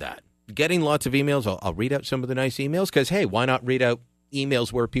up to that. Getting lots of emails. I'll read out some of the nice emails, because, hey, why not read out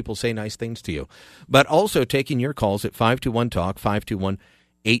emails where people say nice things to you? But also taking your calls at 521-TALK,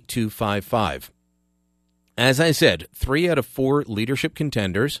 521-8255. As I said, 3 out of 4 leadership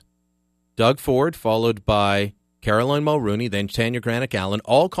contenders, Doug Ford, followed by Caroline Mulroney, then Tanya Granick-Allen,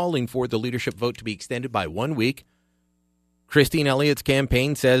 all calling for the leadership vote to be extended by 1 week. Christine Elliott's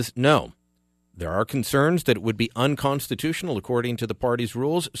campaign says no. There are concerns that it would be unconstitutional according to the party's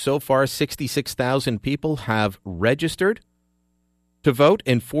rules. So far, 66,000 people have registered to vote,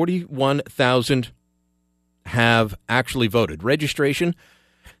 and 41,000 have actually voted. Registration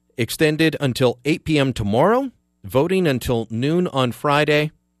extended until 8 p.m. tomorrow, voting until noon on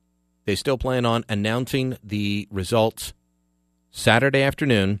Friday. They still plan on announcing the results Saturday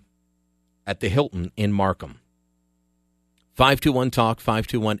afternoon at the Hilton in Markham. 521-TALK,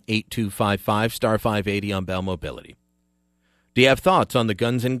 521-8255, star 580 on Bell Mobility. Do you have thoughts on the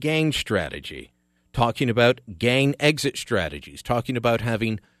guns and gang strategy? Talking about gang exit strategies, talking about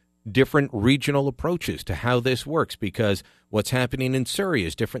having different regional approaches to how this works, because what's happening in Surrey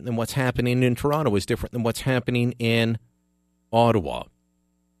is different than what's happening in Toronto, is different than what's happening in Ottawa.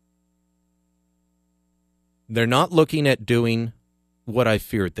 They're not looking at doing what I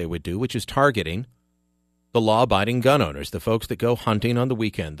feared they would do, which is targeting the law-abiding gun owners, the folks that go hunting on the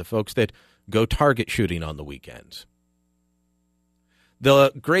weekend, the folks that go target shooting on the weekends.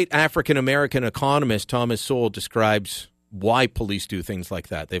 The great African-American economist Thomas Sowell describes why police do things like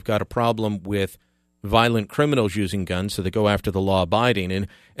that. They've got a problem with violent criminals using guns, so they go after the law-abiding.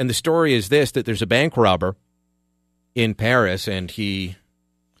 And the story is this, that there's a bank robber in Paris, and he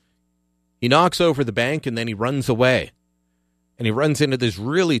knocks over the bank, and then he runs away. And he runs into this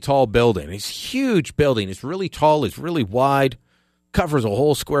really tall building. It's a huge building. It's really tall. It's really wide. Covers a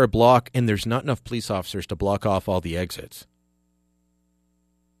whole square block. And there's not enough police officers to block off all the exits.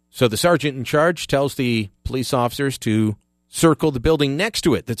 So the sergeant in charge tells the police officers to circle the building next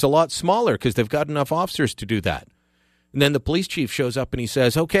to it. That's a lot smaller because they've got enough officers to do that. And then the police chief shows up and he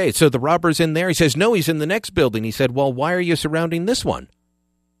says, okay, so the robber's in there. He says, no, he's in the next building. He said, well, why are you surrounding this one?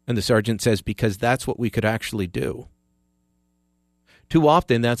 And the sergeant says, because that's what we could actually do. Too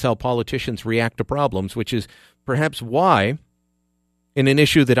often, that's how politicians react to problems, which is perhaps why, in an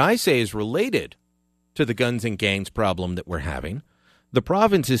issue that I say is related to the guns and gangs problem that we're having, the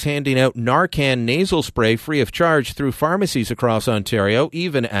province is handing out Narcan nasal spray free of charge through pharmacies across Ontario,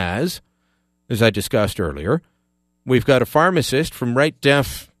 even as I discussed earlier, we've got a pharmacist from right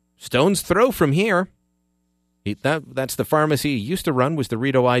stone's throw from here. That's the pharmacy he used to run, was the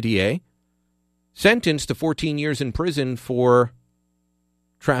Rideau IDA, sentenced to 14 years in prison for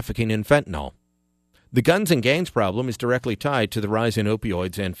trafficking in fentanyl. The guns and gangs problem is directly tied to the rise in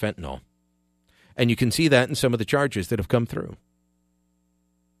opioids and fentanyl. And you can see that in some of the charges that have come through.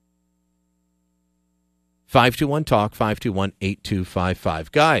 521-TALK,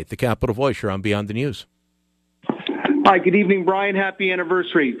 521-8255. Guy, the Capital Voice, you're on Beyond the News. Hi, good evening, Brian. Happy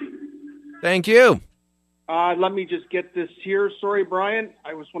anniversary. Thank you. Let me just get this here. Sorry, Brian.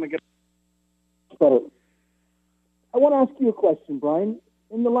 I just want to get better. I want to ask you a question, Brian.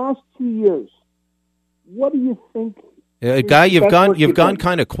 In the last 2 years, what do you think? Guy, you've gone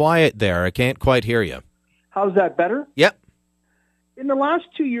kind of quiet there. I can't quite hear you. How's that better? Yep. In the last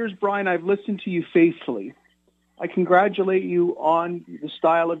 2 years, Brian, I've listened to you faithfully. I congratulate you on the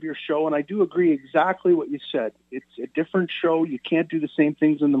style of your show, and I do agree exactly what you said. It's a different show. You can't do the same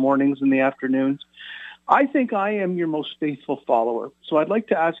things in the mornings and the afternoons. I think I am your most faithful follower. So I'd like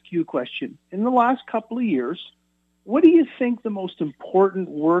to ask you a question. In the last couple of years, what do you think the most important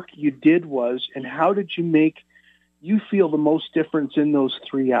work you did was, and how did you feel the most difference in those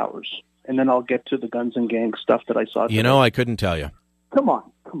 3 hours? And then I'll get to the guns and gangs stuff that I saw today. I couldn't tell you. Come on.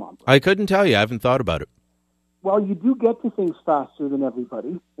 I couldn't tell you. I haven't thought about it. Well, you do get to things faster than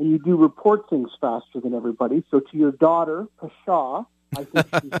everybody, and you do report things faster than everybody. So to your daughter, Pasha, I think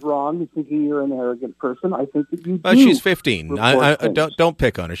she's wrong in thinking you're an arrogant person. I think that you do. She's 15. Don't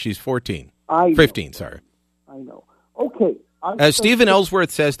pick on her. She's 14. 15, sorry. I know. Okay. As Stephen Ellsworth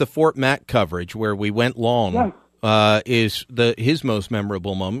says, the Fort Mac coverage, where we went long, is his most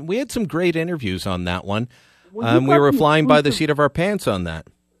memorable moment. We had some great interviews on that one. We were flying by the seat of our pants on that.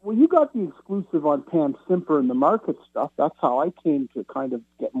 Well, you got the exclusive on Pam Simper and the market stuff. That's how I came to kind of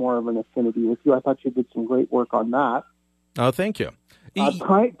get more of an affinity with you. I thought you did some great work on that. Oh, thank you.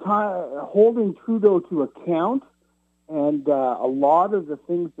 Holding Trudeau to account, and a lot of the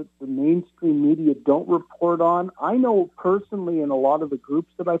things that the mainstream media don't report on. I know personally in a lot of the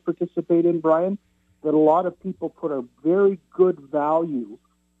groups that I participate in, Brian, that a lot of people put a very good value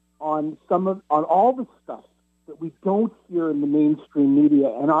on all the stuff that we don't hear in the mainstream media.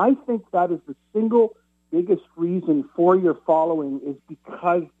 And I think that is the single biggest reason for your following is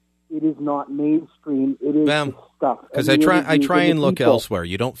because it is not mainstream. It is the stuff. Because I try and look elsewhere.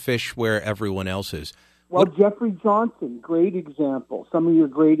 You don't fish where everyone else is. Well, Jeffrey Johnson, great example. Some of your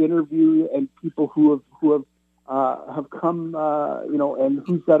great interview and people who have come, and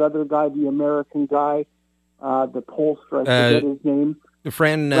who's that other guy, the American guy, the pollster, I forget his name.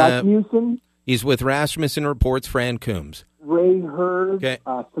 Rasmussen. He's with Rasmussen Reports, Fran Coombs. Ray Hurd,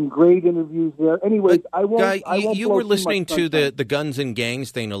 some great interviews there. Anyways, I won't. Guy, I won't you were listening to the guns and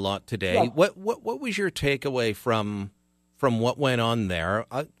gangs thing a lot today. Yeah. What was your takeaway from what went on there?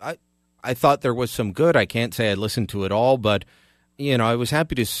 I thought there was some good. I can't say I listened to it all, but I was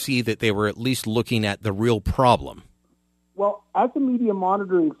happy to see that they were at least looking at the real problem. Well, as a media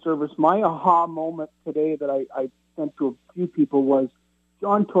monitoring service, my aha moment today that I sent to a few people was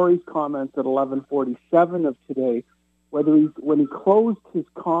John Tory's comments at 11:47 of today, when he closed his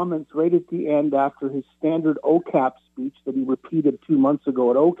comments right at the end after his standard OCAP speech that he repeated 2 months ago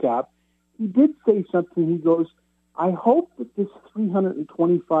at OCAP, he did say something. He goes, I hope that this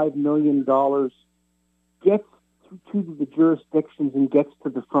 $325 million gets to the jurisdictions and gets to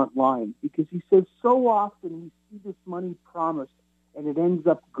the front line, because he says so often we see this money promised and it ends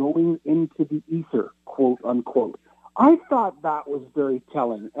up going into the ether, quote unquote. I thought that was very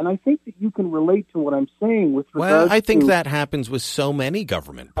telling, and I think that you can relate to what I'm saying with regards to... Well, I think that happens with so many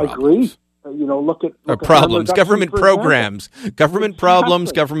government problems. I agree. Look at problems, government programs. Government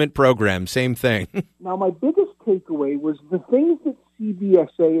problems, government programs, same thing. Now, my biggest takeaway was the things that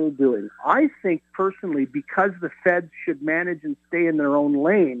CBSA are doing. I think, personally, because the feds should manage and stay in their own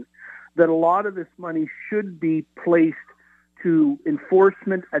lane, that a lot of this money should be placed to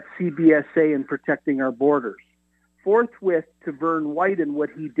enforcement at CBSA and protecting our borders. Forthwith to Vern White and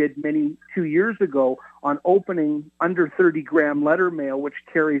what he did 2 years ago on opening under 30-gram letter mail, which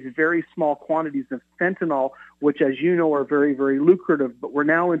carries very small quantities of fentanyl, which, as you know, are very, very lucrative. But we're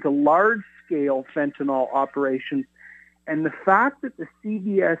now into large-scale fentanyl operations. And the fact that the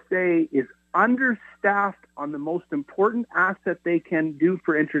CBSA is understaffed on the most important asset they can do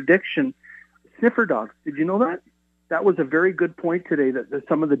for interdiction, sniffer dogs. Did you know that? that was a very good point today that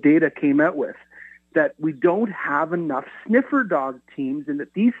some of the data came out with, that we don't have enough sniffer dog teams and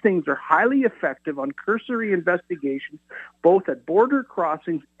that these things are highly effective on cursory investigations, both at border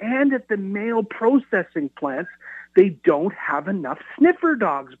crossings and at the mail processing plants. They don't have enough sniffer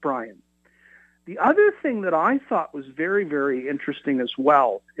dogs, Brian. The other thing that I thought was very, very interesting as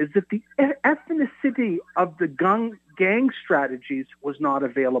well is that the ethnicity of the gang strategies was not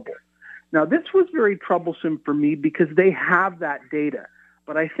available. Now, this was very troublesome for me because they have that data.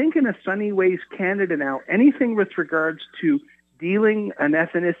 But I think in a Sunny Ways Canada now, anything with regards to dealing an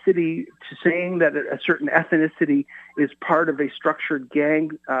ethnicity, to saying that a certain ethnicity is part of a structured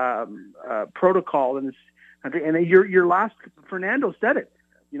gang protocol, and your last, Fernando said it.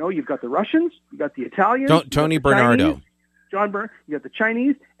 You know, you've got the Russians, you've got the Italians, Tony Bernardo, Chinese, John Byrne, you got the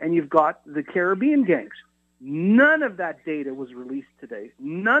Chinese, and you've got the Caribbean gangs. None of that data was released today.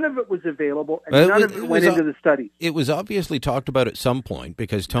 None of it was available, and none of it went into the studies. It was obviously talked about at some point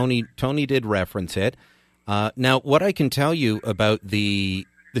because Tony did reference it. Now, what I can tell you about the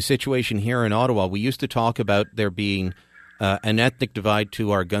situation here in Ottawa, we used to talk about there being an ethnic divide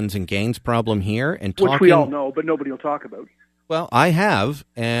to our guns and gangs problem here, and which we all know, but nobody will talk about. Well, I have,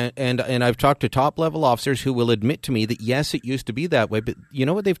 and I've talked to top-level officers who will admit to me that, yes, it used to be that way, but you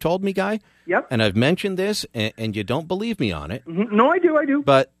know what they've told me, Guy? Yep. And I've mentioned this, and you don't believe me on it. Mm-hmm. No, I do.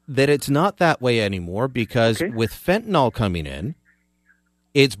 But that it's not that way anymore because with fentanyl coming in,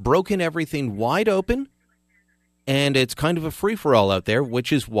 it's broken everything wide open, and it's kind of a free-for-all out there,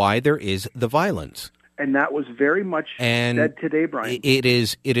 which is why there is the violence. And that was very much said today, Brian. It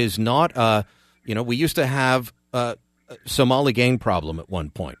is not, we used to have... Somali gang problem at one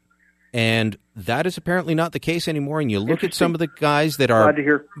point. And that is apparently not the case anymore. And you look at some of the guys that are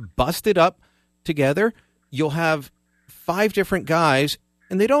busted up together, you'll have 5 different guys,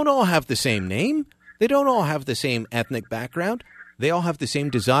 and they don't all have the same name. They don't all have the same ethnic background. They all have the same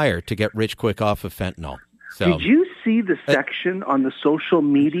desire to get rich quick off of fentanyl. So, did you see the section on the social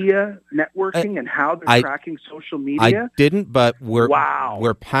media networking and how they're tracking social media? I didn't, but we're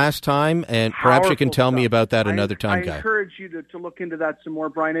past time, and perhaps you can tell me about that another time, Guy. I encourage you to look into that some more,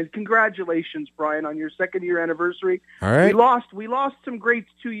 Brian. And congratulations, Brian, on your 2nd year anniversary. All right. We lost some greats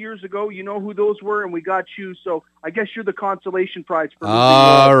 2 years ago. You know who those were, and we got you. So I guess you're the consolation prize for me.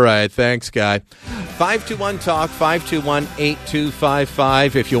 All right. Thanks, Guy. 521-TALK,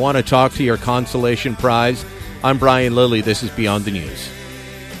 521-8255. If you want to talk to your consolation prize, I'm Brian Lilly. This is Beyond the News.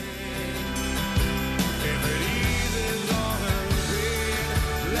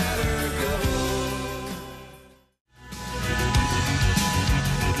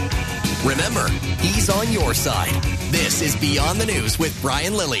 Remember, he's on your side. This is Beyond the News with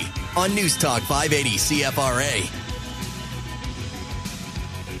Brian Lilly on News Talk 580 CFRA.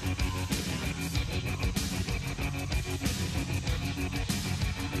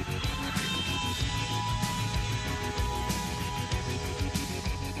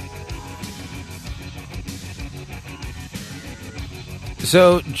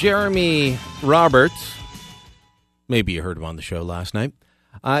 So, Jeremy Roberts, maybe you heard him on the show last night,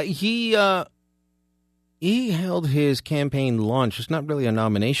 he held his campaign launch. It's not really a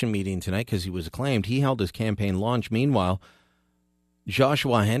nomination meeting tonight because he was acclaimed. He held his campaign launch. Meanwhile,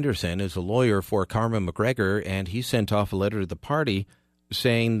 Joshua Henderson is a lawyer for Carmen McGregor, and he sent off a letter to the party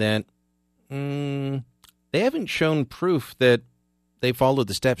saying that they haven't shown proof that they followed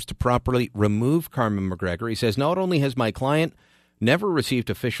the steps to properly remove Carmen McGregor. He says, not only has my client never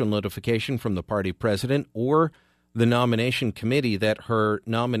received official notification from the party president or the nomination committee that her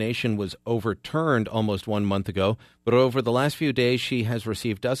nomination was overturned almost 1 month ago, but over the last few days she has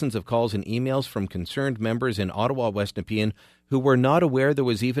received dozens of calls and emails from concerned members in Ottawa, West Nepean, who were not aware there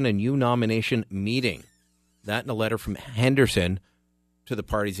was even a new nomination meeting. That in a letter from Henderson to the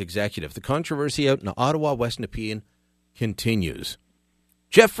party's executive. The controversy out in Ottawa, West Nepean continues.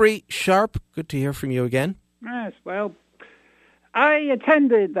 Jeffrey Sharp, good to hear from you again. Yes, well, I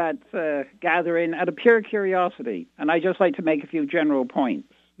attended that gathering out of pure curiosity, and I'd just like to make a few general points.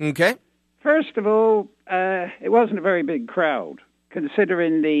 Okay. First of all, it wasn't a very big crowd,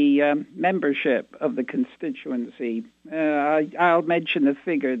 considering the membership of the constituency. I'll mention the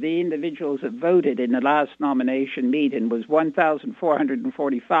figure. The individuals that voted in the last nomination meeting was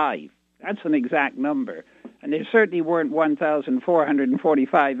 1,445. That's an exact number. And there certainly weren't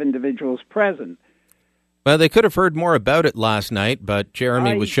 1,445 individuals present. Well, they could have heard more about it last night, but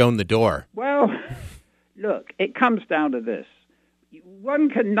Jeremy was shown the door. Well, look, it comes down to this. One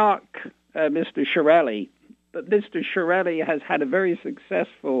can knock Mr. Shirelli, but Mr. Shirelli has had a very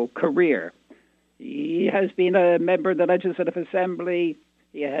successful career. He has been a member of the Legislative Assembly.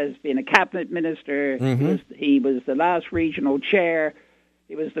 He has been a cabinet minister. Mm-hmm. He was the last regional chair.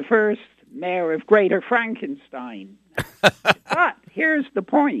 He was the first mayor of Greater Frankenstein. But here's the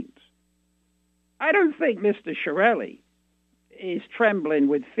point. I don't think Mr. Shirelli is trembling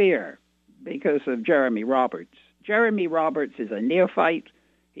with fear because of Jeremy Roberts. Jeremy Roberts is a neophyte.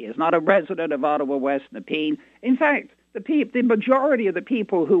 He is not a resident of Ottawa West Nepean. In fact, the majority of the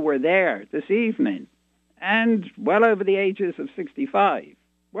people who were there this evening, and well over the ages of 65,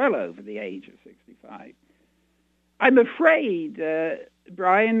 I'm afraid,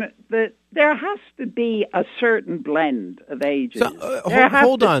 Brian, that there has to be a certain blend of ages. So,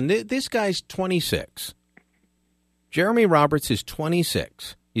 hold on. This guy's 26. Jeremy Roberts is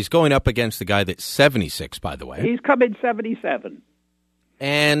 26. He's going up against the guy that's 76, by the way. He's coming 77.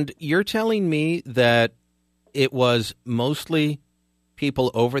 And you're telling me that it was mostly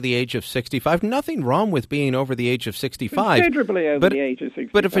people over the age of 65? Nothing wrong with being over the age of 65. Considerably over the age of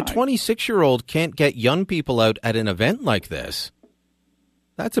 65. But if a 26-year-old can't get young people out at an event like this,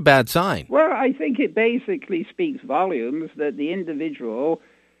 that's a bad sign. Well, I think it basically speaks volumes that the individual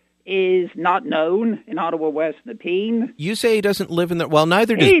is not known in Ottawa West Nepean. You say he doesn't live in the... Well,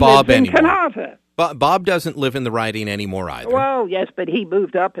 neither does Bob anymore. He lives in Kanata. Bob doesn't live in the riding anymore either. Well, yes, but he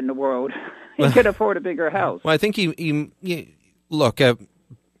moved up in the world. He could afford a bigger house. Well, I think he look,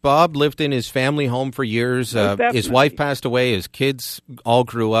 Bob lived in his family home for years. His wife passed away. His kids all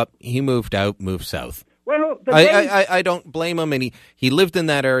grew up. He moved south. Well, I don't blame him, and he lived in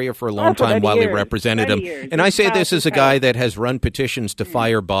that area for a long time while he represented him. And I say this as a guy that has run petitions to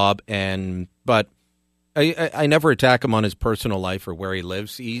fire Bob, but I never attack him on his personal life or where he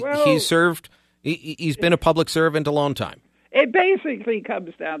lives. He's served. He's been a public servant a long time. It basically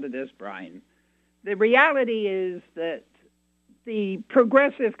comes down to this, Brian. The reality is that the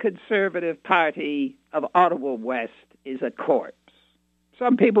Progressive Conservative Party of Ottawa West is a corpse.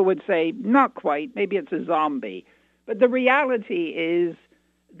 Some people would say not quite, maybe it's a zombie. But the reality is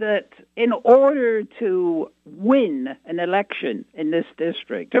that in order to win an election in this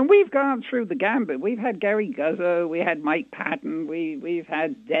district, and we've gone through the gambit, we've had Gary Guzzo, we had Mike Patton, we've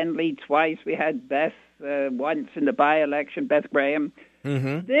had Denley twice, we had Beth once in the by-election, Beth Graham.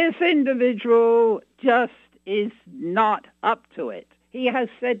 Mm-hmm. This individual just is not up to it. He has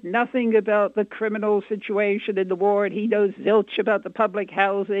said nothing about the criminal situation in the ward. He knows zilch about the public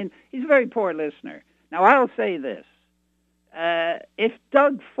housing. He's a very poor listener. Now, I'll say this. If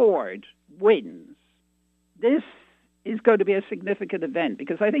Doug Ford wins, this is going to be a significant event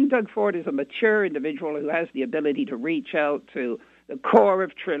because I think Doug Ford is a mature individual who has the ability to reach out to the core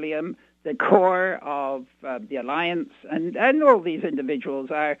of Trillium, the core of the Alliance, and all these individuals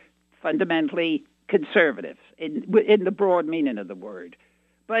are fundamentally conservatives in the broad meaning of the word.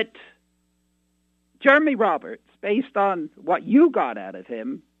 But Jeremy Roberts, based on what you got out of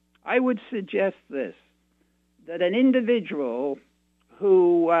him, I would suggest this, that an individual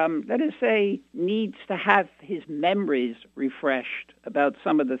who, let us say, needs to have his memories refreshed about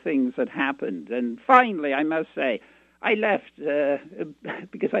some of the things that happened. And finally, I must say, I left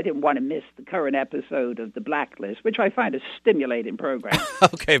because I didn't want to miss the current episode of The Blacklist, which I find a stimulating program.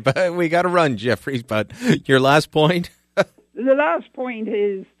 Okay, but we got to run, Jeffrey. But your last point? The last point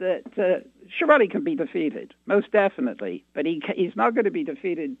is that Shirelli can be defeated, most definitely. But he's not going to be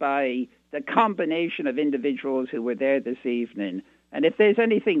defeated by the combination of individuals who were there this evening. And if there's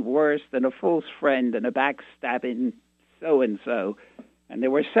anything worse than a false friend and a backstabbing so-and-so, and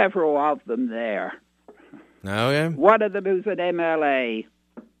there were several of them there. Oh, yeah. One of them who's an MLA.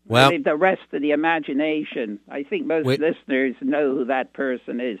 Well, the rest of the imagination. I think most listeners know who that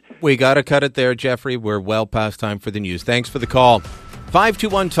person is. We got to cut it there, Jeffrey. We're well past time for the news. Thanks for the call.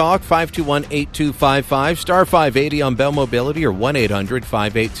 521-TALK, 521-8255, star 580 on Bell Mobility or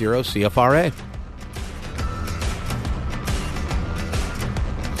 1-800-580-CFRA.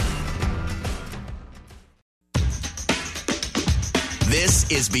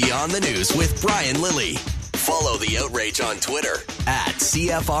 This is Beyond the News with Brian Lilly. Follow the outrage on Twitter at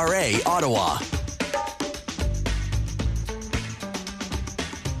CFRA Ottawa.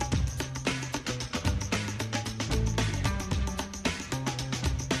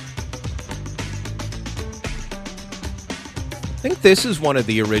 I think this is one of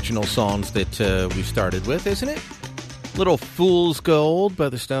the original songs that we started with, isn't it? Little Fool's Gold by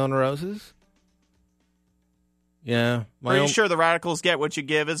the Stone Roses. Yeah. Are you sure the Radicals Get What You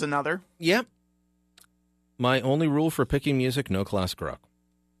Give is another? Yep. My only rule for picking music, no classic rock.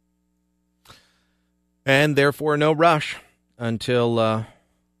 And therefore no Rush until I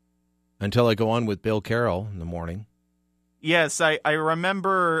go on with Bill Carroll in the morning. Yes, I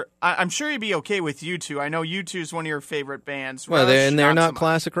remember. I'm sure you'd be okay with U2. I know U2 is one of your favorite bands. Well, Rush, they're not so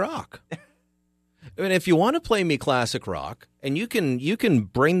classic rock. I mean, if you want to play me classic rock, and you can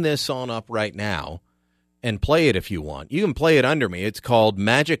bring this song up right now and play it if you want. You can play it under me. It's called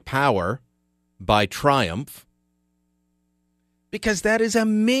Magic Power by Triumph, because that is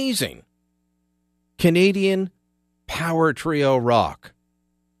amazing. Canadian power trio rock.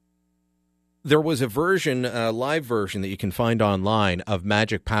 There was a version, a live version that you can find online of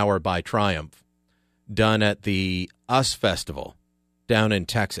Magic Power by Triumph done at the US Festival down in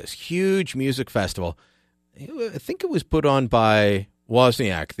Texas. Huge music festival. I think it was put on by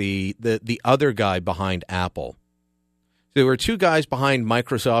Wozniak, the other guy behind Apple. There were two guys behind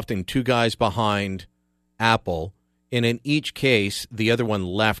Microsoft and two guys behind Apple, and in each case, the other one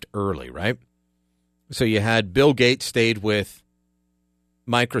left early, right? So you had Bill Gates stayed with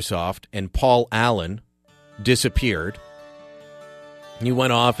Microsoft, and Paul Allen disappeared. He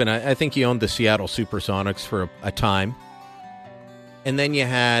went off, and I think he owned the Seattle Supersonics for a time. And then you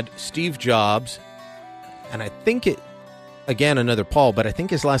had Steve Jobs, and I think it, again, another Paul, but I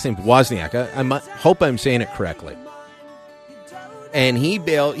think his last name was Wozniak. I hope I'm saying it correctly. And he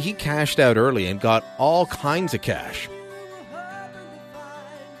cashed out early and got all kinds of cash.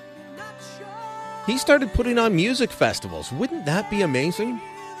 He started putting on music festivals. Wouldn't that be amazing?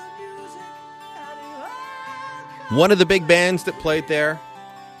 One of the big bands that played there,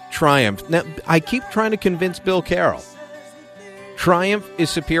 Triumph. Now, I keep trying to convince Bill Carroll. Triumph is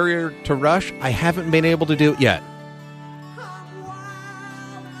superior to Rush. I haven't been able to do it yet.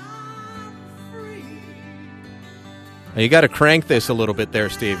 Now, you got to crank this a little bit there,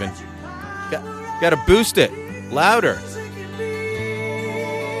 Stephen. Got to boost it louder.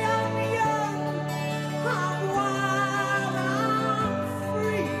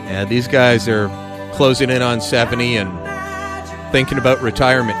 Yeah, these guys are closing in on 70 and thinking about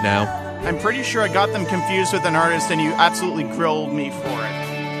retirement now. I'm pretty sure I got them confused with an artist, and you absolutely grilled me for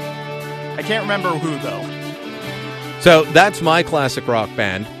it. I can't remember who, though. So that's my classic rock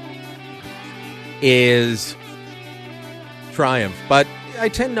band, is Triumph. But I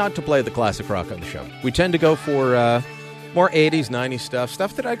tend not to play the classic rock on the show. We tend to go for more 80s, 90s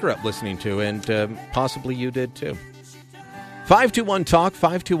stuff that I grew up listening to, and possibly you did too. 521-TALK,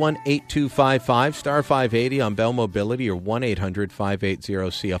 521-8255, star 580 on Bell Mobility, or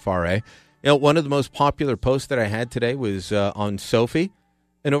 1-800-580-CFRA. You know, one of the most popular posts that I had today was on Sophie.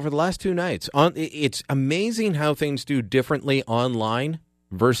 And over the last two nights, it's amazing how things do differently online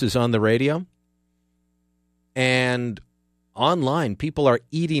versus on the radio. And online, people are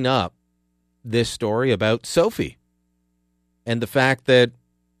eating up this story about Sophie and the fact that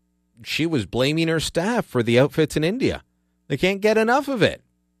she was blaming her staff for the outfits in India. They can't get enough of it.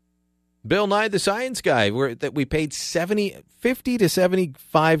 Bill Nye the Science Guy, that we paid $50 to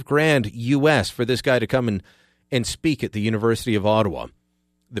 $75,000 US for this guy to come and speak at the University of Ottawa.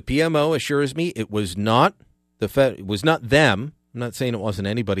 The PMO assures me it was not it was not them. I'm not saying it wasn't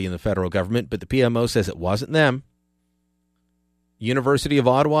anybody in the federal government, but the PMO says it wasn't them. University of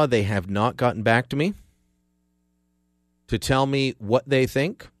Ottawa, they have not gotten back to me to tell me what they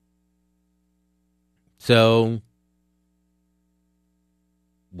think. So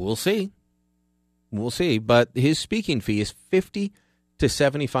we'll see. We'll see. But his speaking fee is $50 to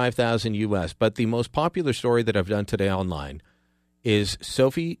 $75,000 US. But the most popular story that I've done today online is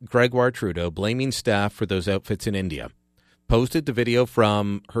Sophie Gregoire Trudeau blaming staff for those outfits in India. Posted the video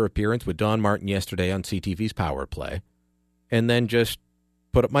from her appearance with Don Martin yesterday on CTV's Power Play. And then just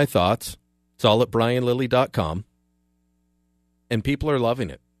put up my thoughts. It's all at brianlilly.com. And people are loving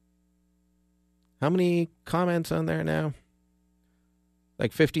it. How many comments on there now?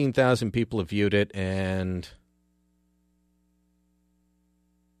 Like 15,000 people have viewed it, and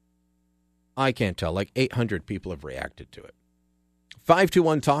I can't tell. Like 800 people have reacted to it.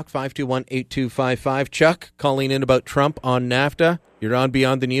 521-TALK, 521-8255. Chuck, calling in about Trump on NAFTA. You're on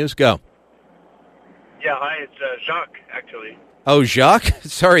Beyond the News. Go. Yeah, hi, it's Jacques, actually. Oh, Jacques?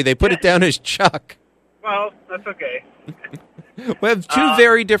 Sorry, they put it down as Chuck. Well, that's okay. We have two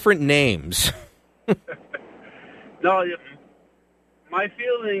very different names. No, my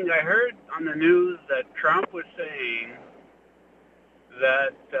feeling, I heard on the news that Trump was saying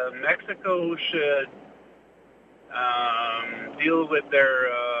that Mexico should deal with their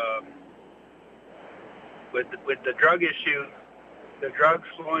with the drug issue, the drugs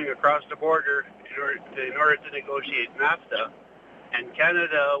flowing across the border in order to negotiate NAFTA, and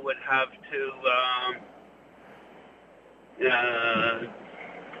Canada would have to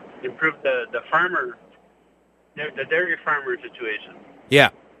improve the dairy farmer situation. Yeah.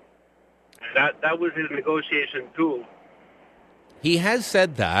 That was his negotiation tool. He has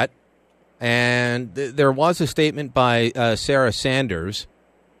said that, and there was a statement by Sarah Sanders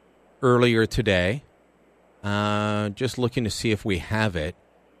earlier today, just looking to see if we have it,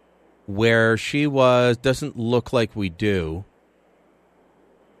 where she doesn't look like we do.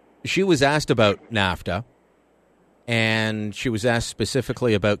 She was asked about NAFTA, and she was asked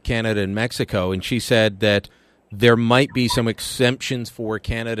specifically about Canada and Mexico, and she said that there might be some exemptions for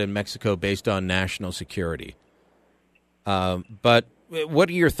Canada and Mexico based on national security. But what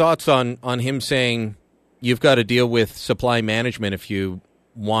are your thoughts on him saying you've got to deal with supply management if you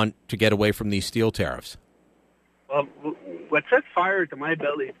want to get away from these steel tariffs? Well, what set fire to my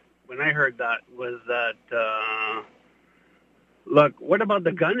belly when I heard that was that, look, what about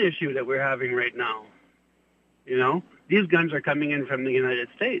the gun issue that we're having right now? You know, these guns are coming in from the United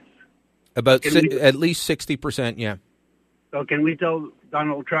States. About at least 60%, yeah. So can we tell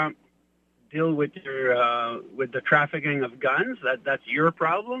Donald Trump, deal with your with the trafficking of guns? That's your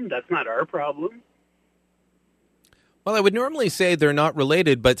problem. That's not our problem. Well, I would normally say they're not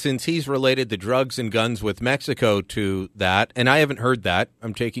related, but since he's related the drugs and guns with Mexico to that, and I haven't heard that.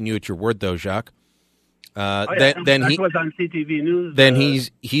 I'm taking you at your word, though, Jacques. Then he was on CTV News. Then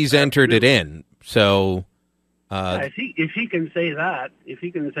he's entered it in. So if he can say that, if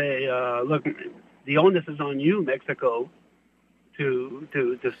he can say, look, the onus is on you, Mexico, to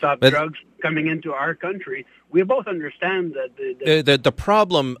stop drugs coming into our country, we both understand that the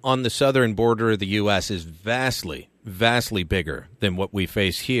problem on the southern border of the U.S. is vastly bigger than what we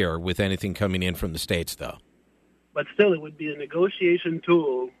face here with anything coming in from the States, though. But still, it would be a negotiation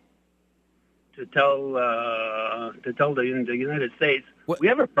tool to tell the United States, we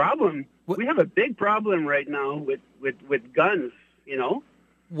have a problem. We have a big problem right now with guns, you know,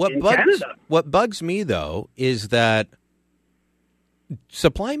 in Canada. What bugs me, though, is that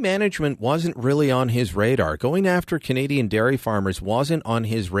supply management wasn't really on his radar. Going after Canadian dairy farmers wasn't on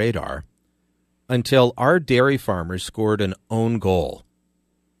his radar until our dairy farmers scored an own goal.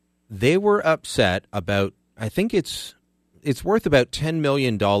 They were upset about, I think it's worth about $10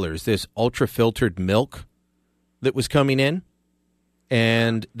 million, this ultra-filtered milk that was coming in.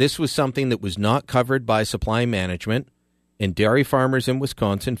 And this was something that was not covered by supply management. And dairy farmers in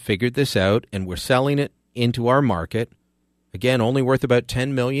Wisconsin figured this out and were selling it into our market. Again, only worth about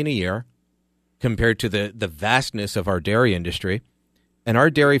 $10 million a year compared to the vastness of our dairy industry. And our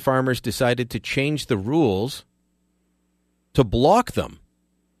dairy farmers decided to change the rules to block them.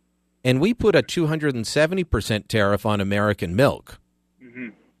 And we put a 270% tariff on American milk. Mm-hmm.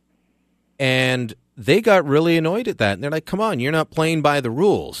 And they got really annoyed at that. And they're like, come on, you're not playing by the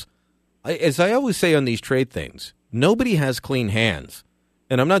rules. As I always say on these trade things, nobody has clean hands.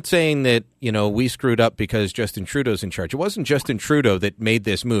 And I'm not saying that, you know, we screwed up because Justin Trudeau's in charge. It wasn't Justin Trudeau that made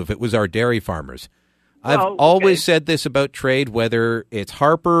this move. It was our dairy farmers. I've always said this about trade, whether it's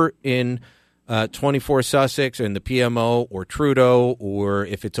Harper in 24 Sussex and the PMO or Trudeau, or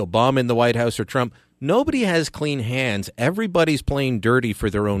if it's Obama in the White House or Trump, nobody has clean hands. Everybody's playing dirty for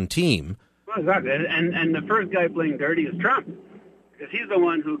their own team. Well, exactly. And the first guy playing dirty is Trump, because he's the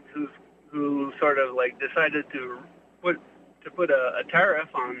one who sort of like decided to put a tariff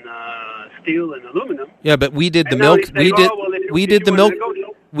on steel and aluminum. Yeah, but we did the milk. We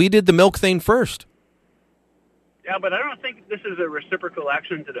did the milk thing first. Yeah, but I don't think this is a reciprocal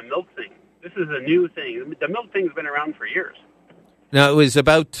action to the milk thing. This is a new thing. The milk thing's been around for years. Now, it was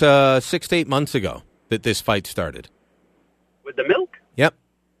about 6 to 8 months ago that this fight started. With the milk? Yep.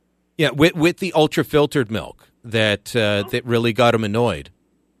 Yeah, with the ultra-filtered milk that really got him annoyed.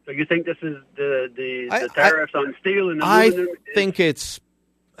 So you think this is the tariffs on steel and aluminum?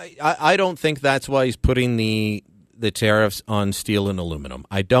 I don't think that's why he's putting the tariffs on steel and aluminum.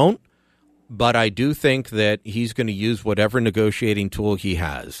 I don't, but I do think that he's going to use whatever negotiating tool he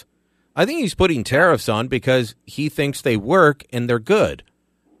has. I think he's putting tariffs on because he thinks they work and they're good.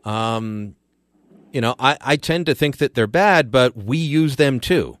 I tend to think that they're bad, but we use them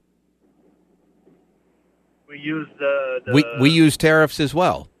too. We use we use tariffs as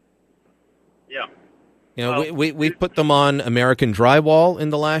well. Yeah. You know, we've put them on American drywall in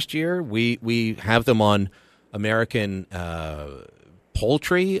the last year. We have them on American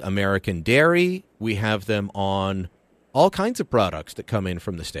poultry, American dairy. We have them on all kinds of products that come in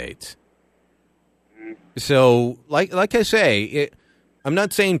from the States. So, like I say, I'm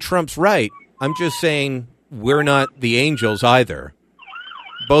not saying Trump's right. I'm just saying we're not the angels either.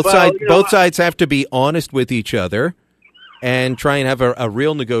 Both sides have to be honest with each other and try and have a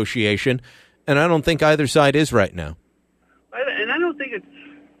real negotiation. And I don't think either side is right now. And I don't think it's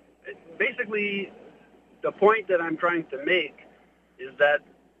basically the point that I'm trying to make is that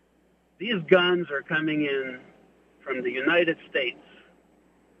these guns are coming in from the United States,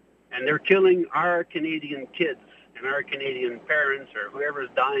 and they're killing our Canadian kids and our Canadian parents or whoever's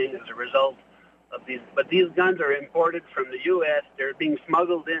dying as a result of these. But these guns are imported from the U.S. They're being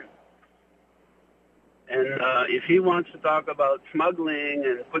smuggled in. And if he wants to talk about smuggling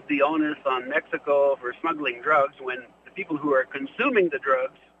and put the onus on Mexico for smuggling drugs when the people who are consuming the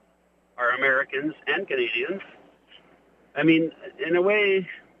drugs are Americans and Canadians, I mean, in a way,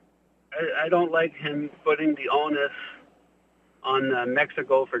 I don't like him putting the onus on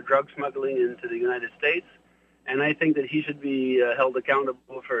Mexico for drug smuggling into the United States. And I think that he should be held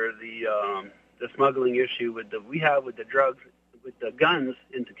accountable for the smuggling issue we have with the drugs, with the guns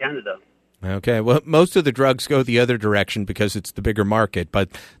into Canada. Okay, well, most of the drugs go the other direction because it's the bigger market, but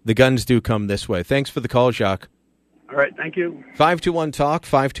the guns do come this way. Thanks for the call, Jacques. All right, thank you. 521-TALK,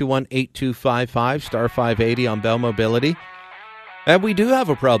 521-8255, star 580 on Bell Mobility. And we do have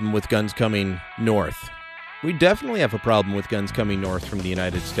a problem with guns coming north. We definitely have a problem with guns coming north from the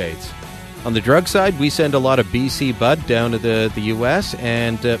United States. On the drug side, we send a lot of BC bud down to the U.S.,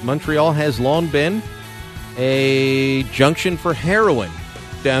 and Montreal has long been a junction for heroin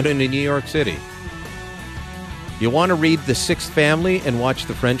down into New York City. You want to read The Sixth Family and watch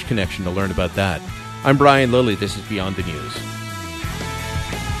The French Connection to learn about that. I'm Brian Lilly. This is Beyond the News.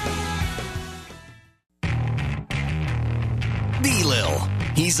 B-Lil.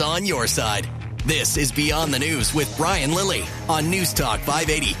 He's on your side. This is Beyond the News with Brian Lilly on News Talk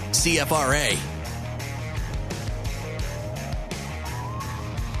 580 CFRA.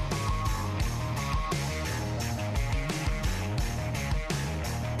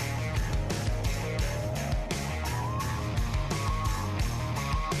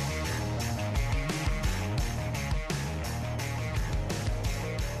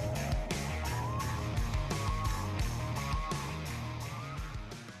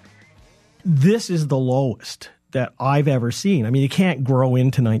 This is the lowest that I've ever seen. I mean, it can't grow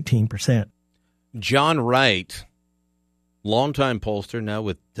into 19%. John Wright, longtime pollster, now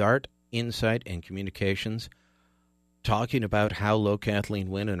with Dart Insight and Communications, talking about how low Kathleen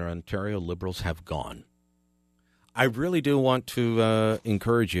Wynne and our Ontario Liberals have gone. I really do want to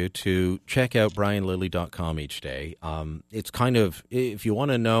encourage you to check out brianlilly.com each day. It's kind of, if you want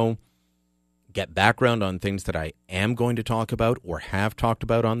to know, get background on things that I am going to talk about or have talked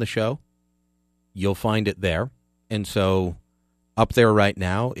about on the show, you'll find it there. And so up there right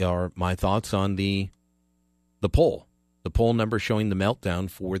now are my thoughts on the poll. The poll number showing the meltdown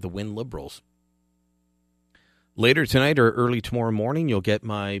for the Wynne Liberals. Later tonight or early tomorrow morning, you'll get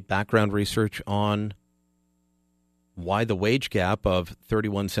my background research on why the wage gap of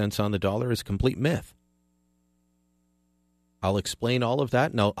 31 cents on the dollar is a complete myth. I'll explain all of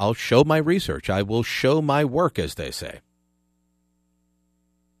that, and I'll show my research. I will show my work, as they say.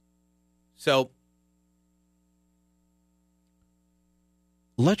 So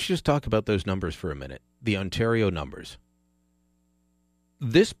let's just talk about those numbers for a minute, the Ontario numbers.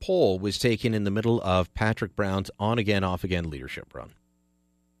 This poll was taken in the middle of Patrick Brown's on-again, off-again leadership run.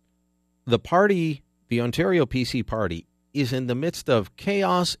 The party, the Ontario PC Party, is in the midst of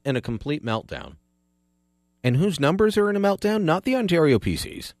chaos and a complete meltdown. And whose numbers are in a meltdown? Not the Ontario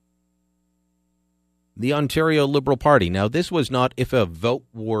PCs. The Ontario Liberal Party. Now, this was not if a vote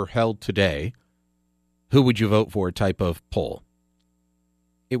were held today, who would you vote for type of poll.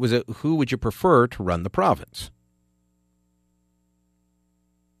 It was a who would you prefer to run the province.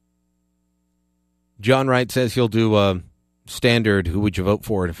 John Wright says he'll do a standard who would you vote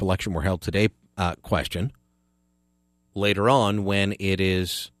for if election were held today question later on when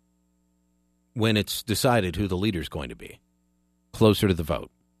it's decided who the leader's going to be, closer to the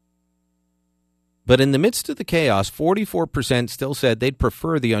vote. But in the midst of the chaos, 44% still said they'd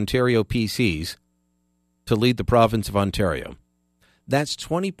prefer the Ontario PCs to lead the province of Ontario. That's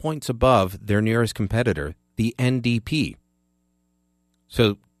 20 points above their nearest competitor, the NDP.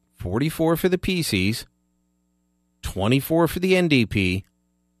 So 44 for the PCs, 24 for the NDP,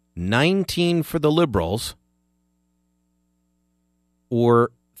 19 for the Liberals,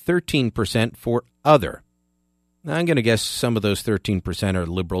 or 13% for other. Now, I'm going to guess some of those 13% are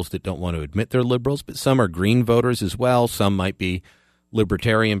Liberals that don't want to admit they're Liberals, but some are Green voters as well. Some might be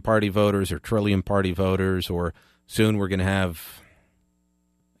Libertarian Party voters or Trillium Party voters, or soon we're going to have,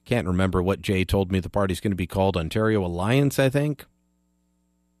 I can't remember what Jay told me the party's going to be called, Ontario Alliance, I think.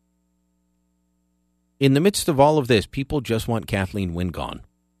 In the midst of all of this, people just want Kathleen Wynne gone.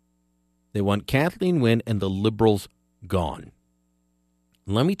 They want Kathleen Wynne and the Liberals gone.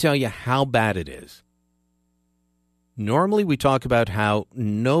 Let me tell you how bad it is. Normally we talk about how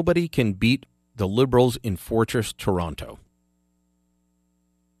nobody can beat the Liberals in Fortress Toronto.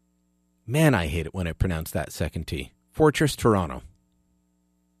 Man, I hate it when I pronounce that second T. Fortress Toronto.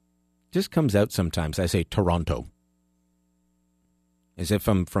 Just comes out sometimes. I say Toronto. As if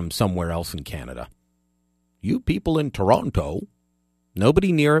I'm from somewhere else in Canada. You people in Toronto.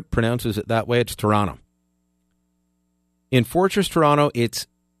 Nobody near it pronounces it that way. It's Toronto. In Fortress Toronto, it's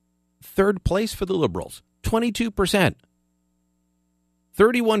third place for the Liberals. 22%.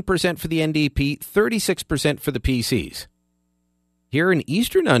 31% for the NDP. 36% for the PCs. Here in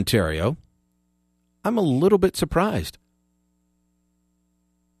Eastern Ontario, I'm a little bit surprised.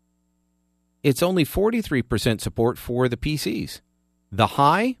 It's only 43% support for the PCs. The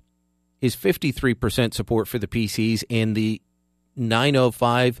high is 53% support for the PCs in the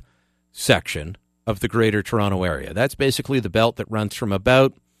 905 section of the Greater Toronto Area. That's basically the belt that runs from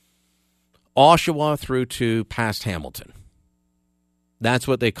about Oshawa through to past Hamilton. That's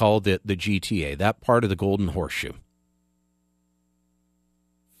what they call the GTA, that part of the Golden Horseshoe.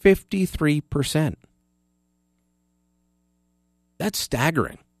 53%. That's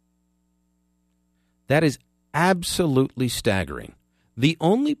staggering. That is absolutely staggering. The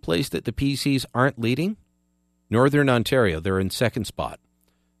only place that the PCs aren't leading, Northern Ontario, they're in second spot.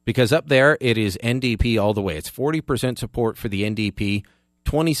 Because up there, it is NDP all the way. It's 40% support for the NDP,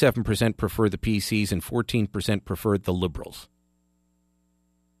 27% prefer the PCs, and 14% prefer the Liberals.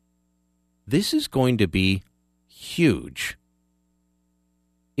 This is going to be huge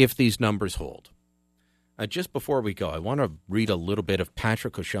if these numbers hold. Just before we go, I want to read a little bit of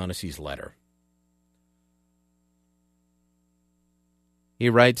Patrick O'Shaughnessy's letter. He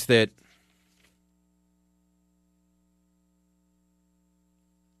writes that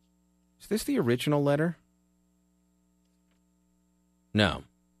is this the original letter? No.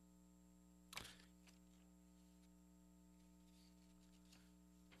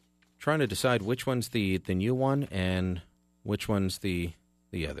 Trying to decide which one's the new one and which one's the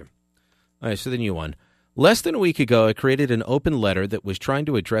other. All right, so the new one. Less than a week ago, I created an open letter that was trying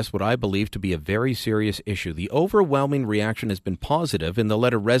to address what I believe to be a very serious issue. The overwhelming reaction has been positive, and the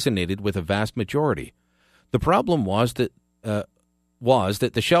letter resonated with a vast majority. The problem was that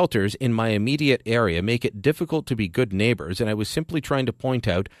the shelters in my immediate area make it difficult to be good neighbors, and I was simply trying to point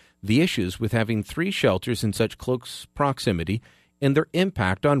out the issues with having 3 shelters in such close proximity and their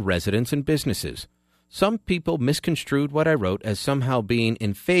impact on residents and businesses. Some people misconstrued what I wrote as somehow being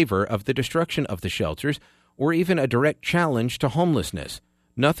in favor of the destruction of the shelters or even a direct challenge to homelessness.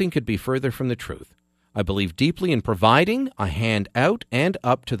 Nothing could be further from the truth. I believe deeply in providing a hand out and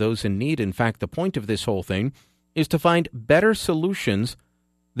up to those in need. In fact, the point of this whole thing is to find better solutions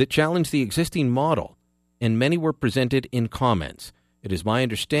that challenge the existing model, and many were presented in comments. It is my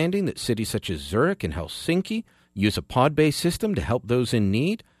understanding that cities such as Zurich and Helsinki use a pod-based system to help those in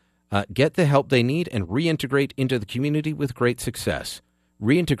need get the help they need and reintegrate into the community with great success.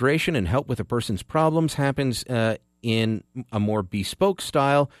 Reintegration and help with a person's problems happens in a more bespoke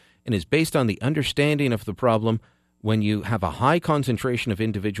style and is based on the understanding of the problem. When you have a high concentration of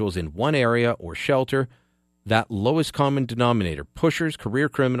individuals in one area or shelter, that lowest common denominator, pushers, career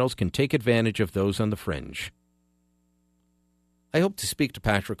criminals, can take advantage of those on the fringe. I hope to speak to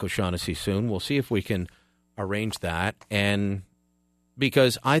Patrick O'Shaughnessy soon. We'll see if we can arrange that, and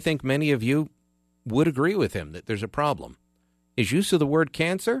because I think many of you would agree with him that there's a problem. His use of the word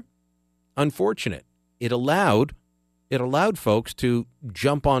cancer, unfortunate. It allowed folks to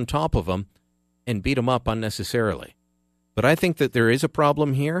jump on top of him and beat him up unnecessarily. But I think that there is a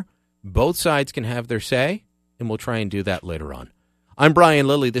problem here. Both sides can have their say, and we'll try and do that later on. I'm Brian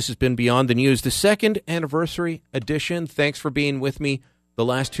Lilly. This has been Beyond the News, the 2nd anniversary edition. Thanks for being with me the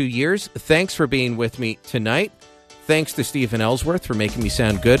last 2 years. Thanks for being with me tonight. Thanks to Stephen Ellsworth for making me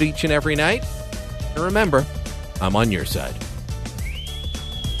sound good each and every night. And remember, I'm on your side.